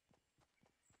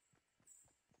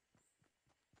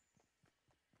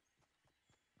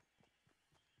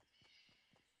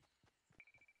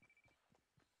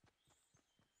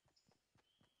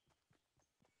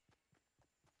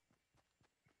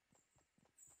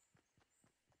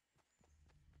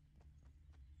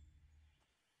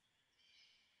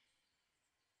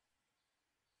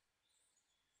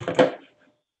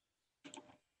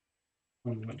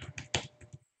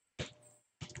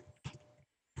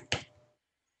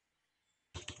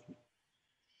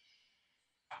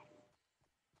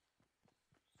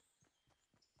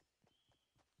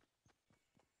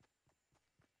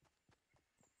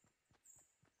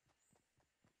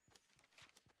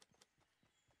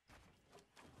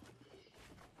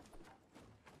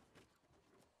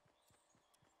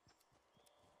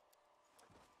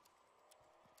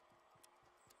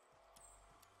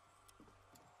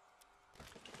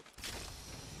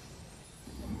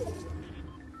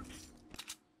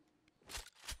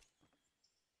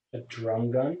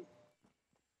 Drum gun.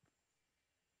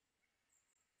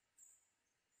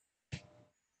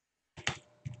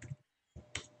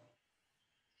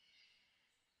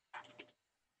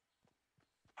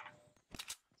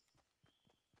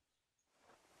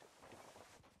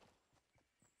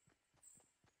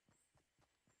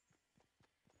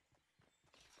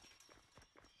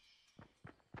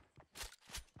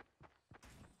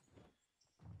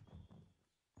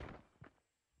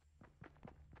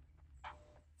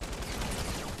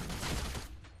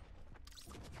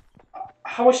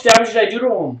 How much damage did I do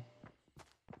to him?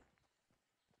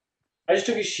 I just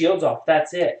took his shields off.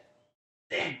 That's it.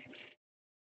 Dang.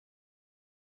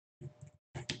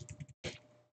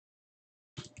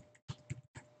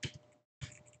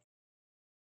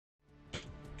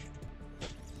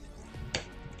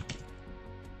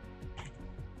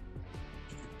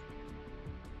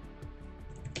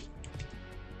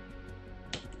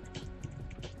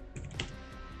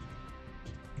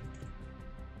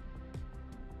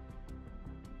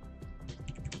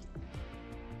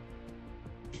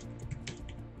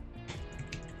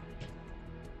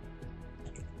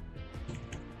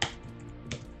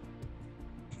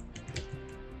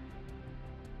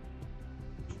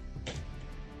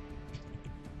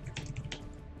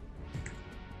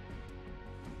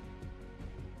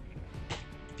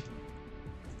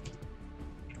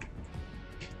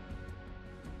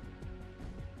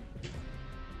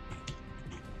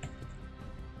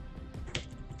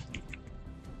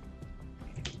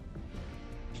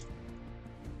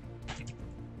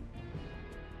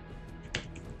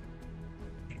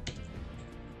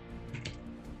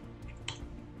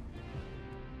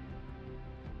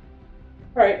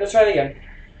 Alright, let's try it again.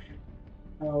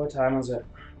 Oh, what time was it?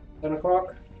 10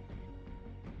 o'clock?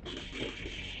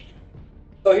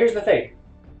 So here's the thing.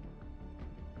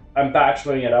 I'm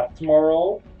bacheloring it up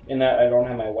tomorrow in that I don't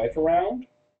have my wife around.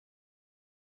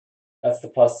 That's the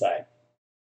plus side.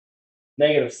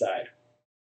 Negative side.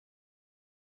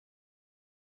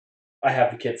 I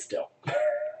have the kids still.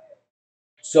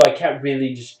 So I can't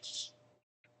really just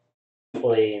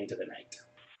play into the night.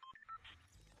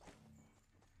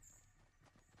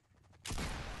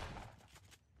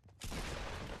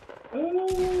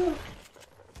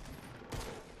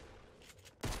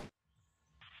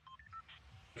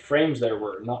 The frames there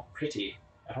were not pretty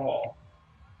at all.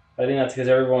 I think that's because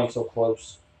everyone's so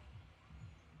close.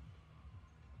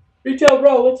 Retail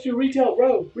row, let's do retail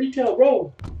row. Retail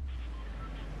row.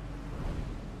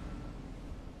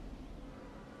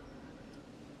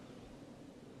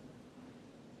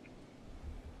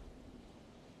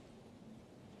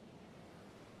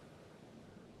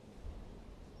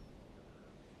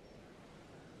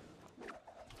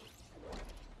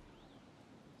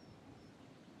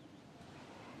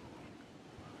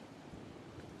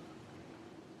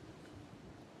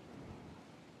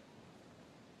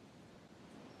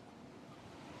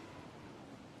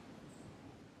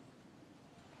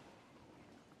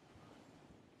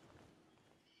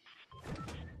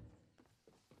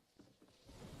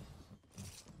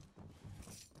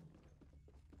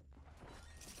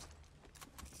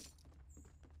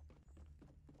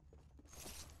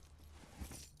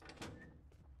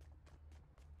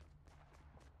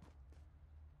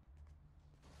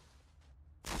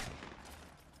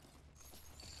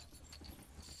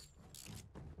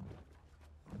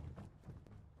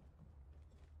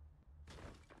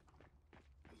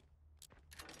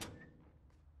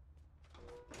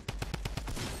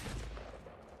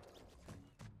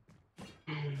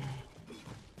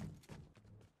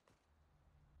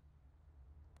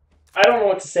 I don't know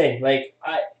what to say. Like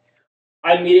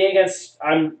I'm meeting against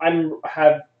I'm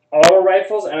have auto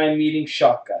rifles and I'm meeting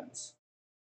shotguns.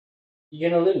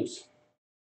 You're gonna lose.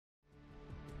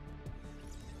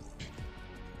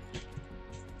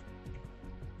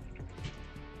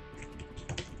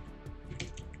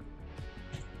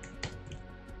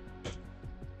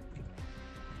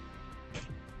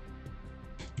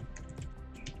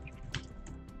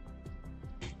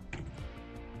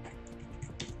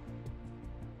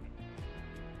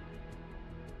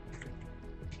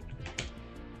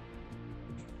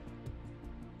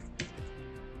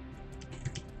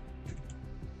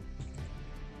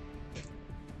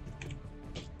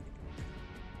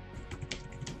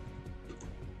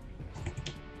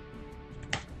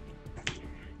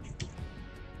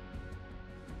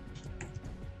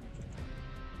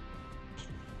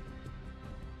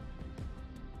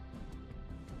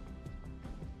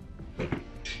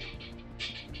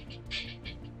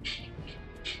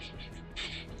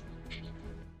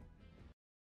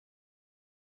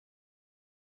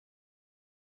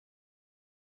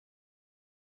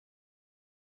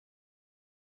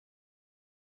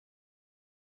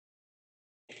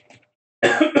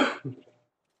 Hmm.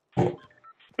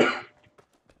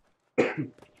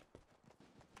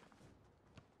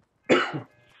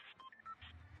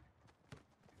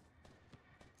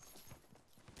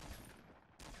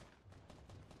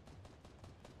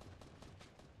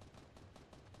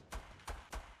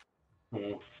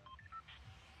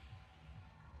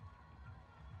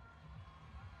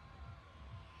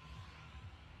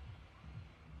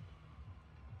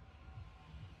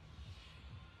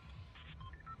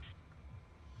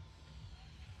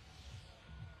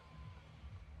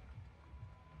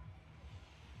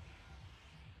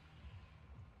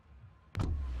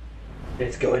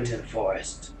 Let's go into the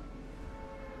forest.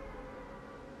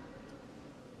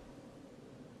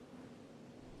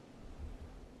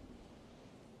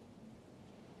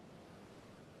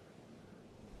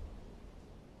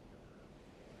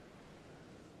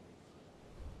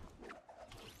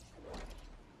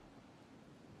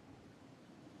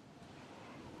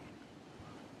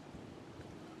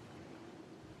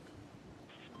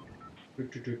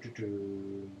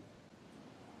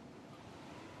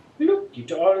 Look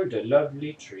at all the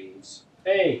lovely trees.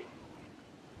 Hey,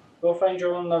 go find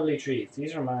your own lovely trees.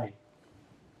 These are mine.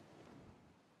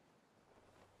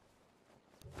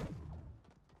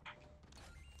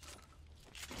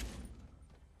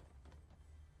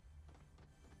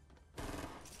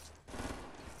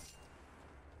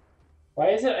 Why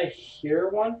is it I hear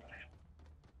one?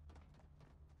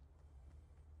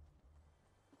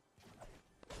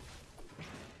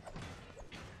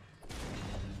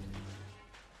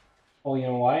 Oh, you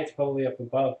know why? It's probably up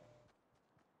above.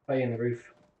 Probably in the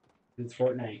roof. It's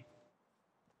Fortnite.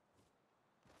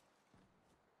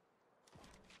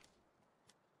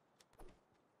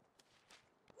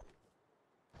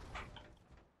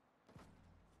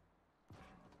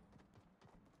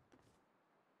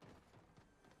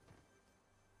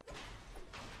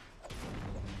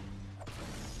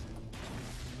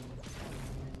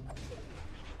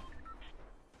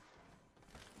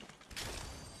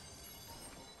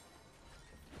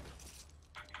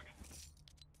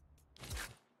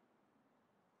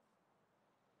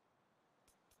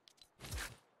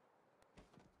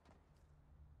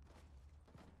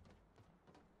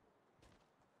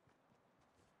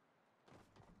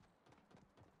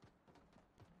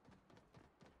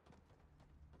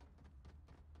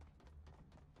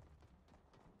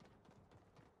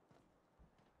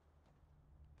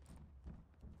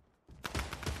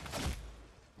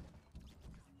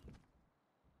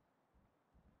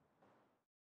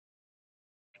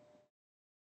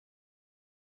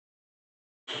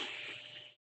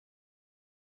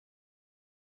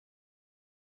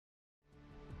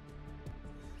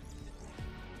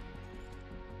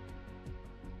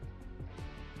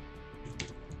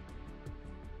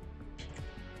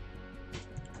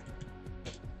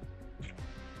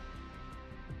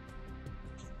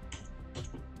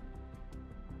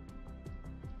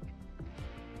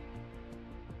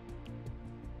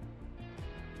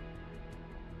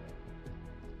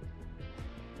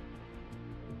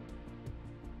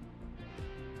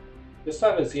 This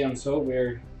stuff is getting so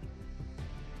weird.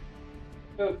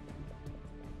 Oh.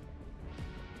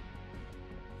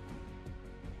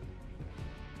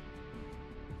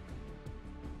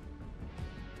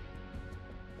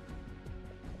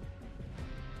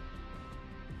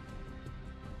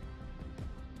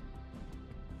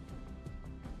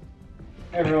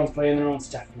 Everyone's playing their own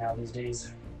stuff now these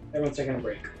days. Everyone's taking a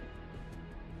break.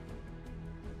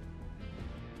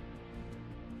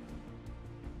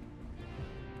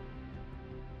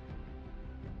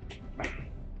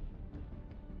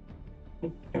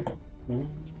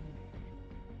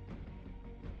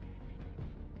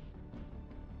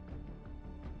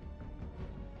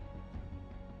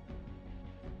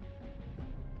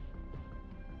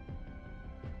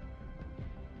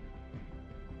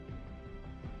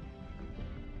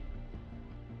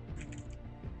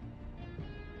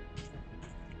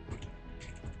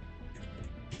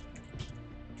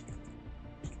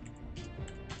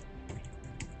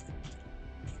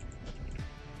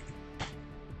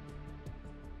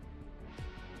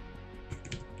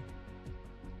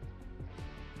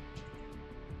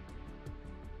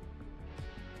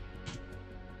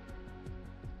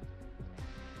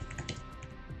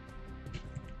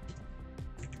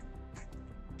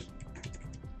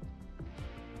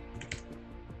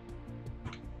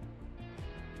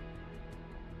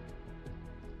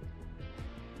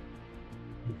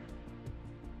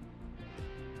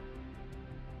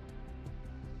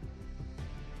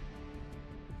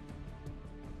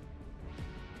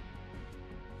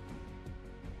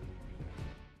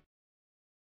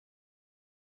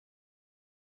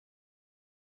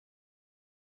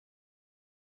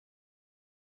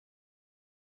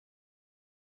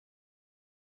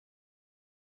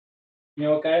 You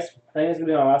know what, guys? I think it's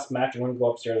gonna be my last match. I'm gonna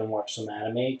go upstairs and watch some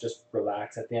anime. Just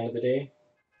relax at the end of the day.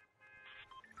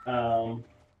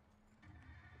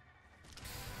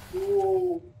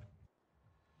 Ooh.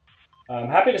 I'm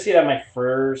happy to see that my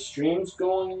first stream's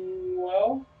going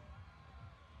well.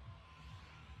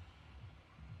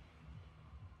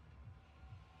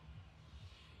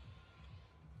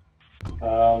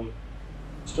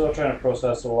 Still trying to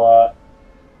process a lot.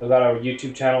 I've got a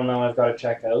YouTube channel now I've got to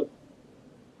check out.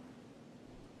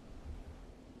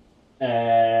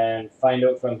 And find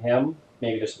out from him.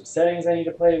 Maybe there's some settings I need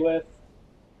to play with.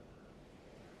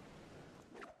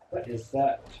 What is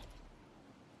that?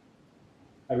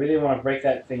 I really want to break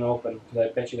that thing open because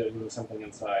I bet you there's going to be something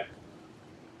inside.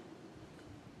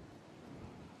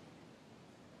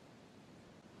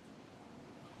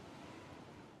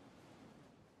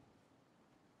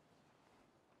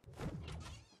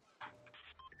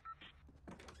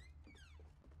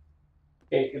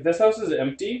 Okay, if this house is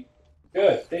empty,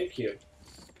 good, thank you.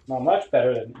 Not much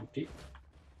better than empty.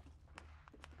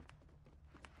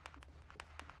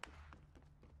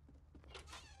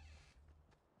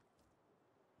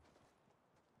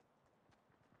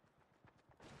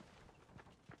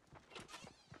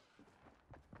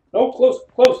 No, close,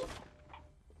 close.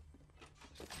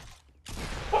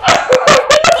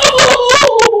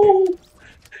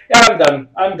 Yeah, I'm done.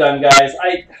 I'm done, guys.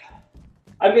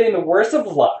 I'm getting the worst of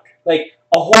luck. Like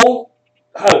a whole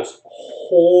house.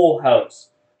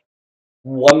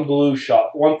 One blue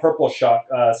shot, one purple shot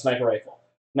sniper rifle.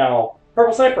 Now,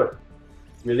 purple sniper,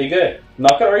 really good. I'm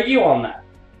not gonna argue on that.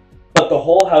 But the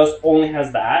whole house only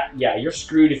has that. Yeah, you're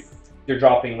screwed if you're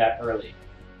dropping that early.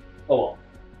 Oh well.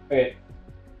 Okay.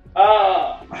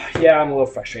 Yeah, I'm a little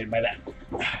frustrated by that.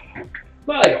 I'm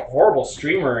not like a horrible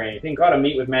streamer or anything. Gotta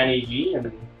meet with Manny G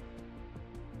and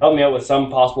help me out with some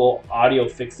possible audio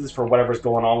fixes for whatever's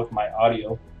going on with my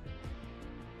audio.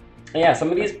 And yeah, some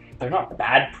of these, they're not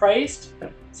bad priced.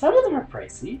 Some of them are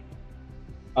pricey.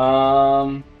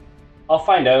 I'll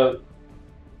find out.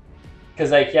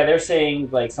 Because, like, yeah, they're saying,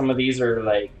 like, some of these are,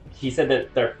 like, he said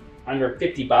that they're under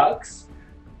 50 bucks.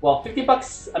 Well, 50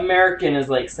 bucks American is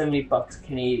like 70 bucks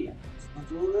Canadian. So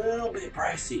it's a little bit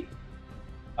pricey.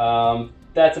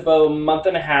 That's about a month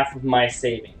and a half of my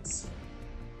savings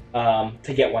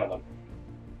to get one of them.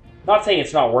 Not saying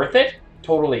it's not worth it.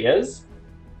 Totally is.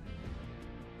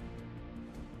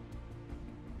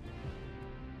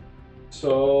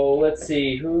 So let's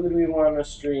see. Who do we want to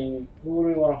stream? Who do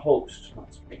we want to host?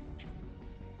 Not stream.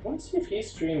 I want to see if he's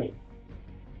streaming.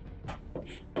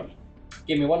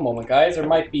 Give me one moment, guys. There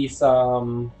might be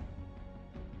some.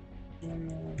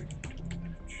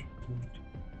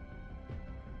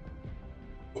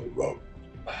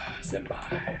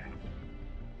 Senpai.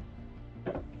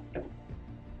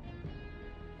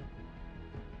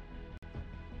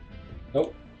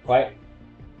 Nope. Quiet.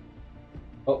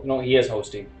 Oh, no, he is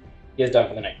hosting. He is done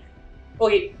for the night.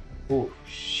 Okay. Ooh,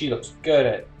 she looks good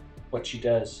at what she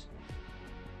does.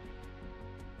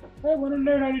 I want to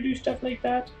learn how to do stuff like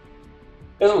that.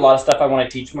 There's a lot of stuff I want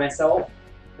to teach myself.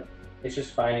 It's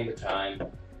just finding the time.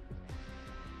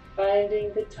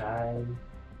 Finding the time.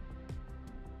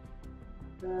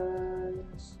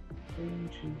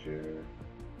 Ginger.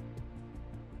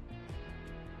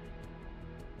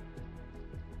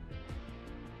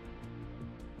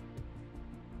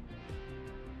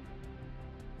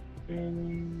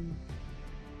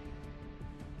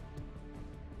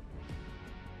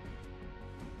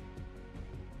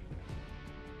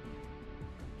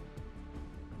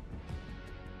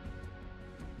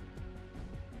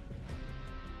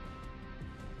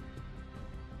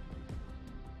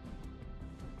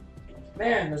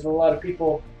 Man, there's a lot of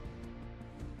people.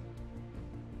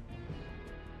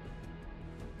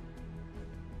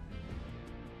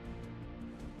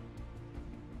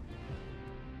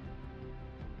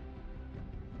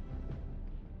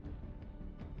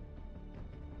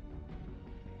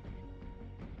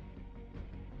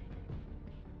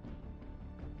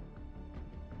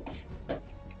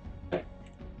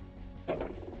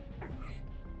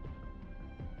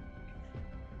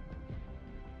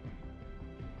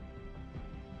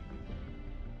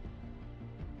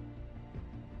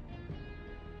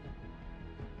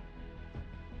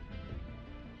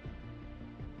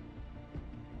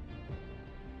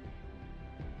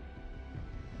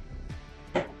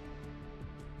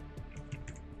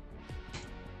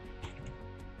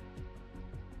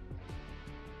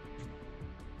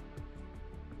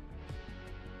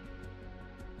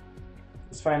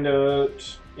 Let's find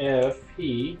out if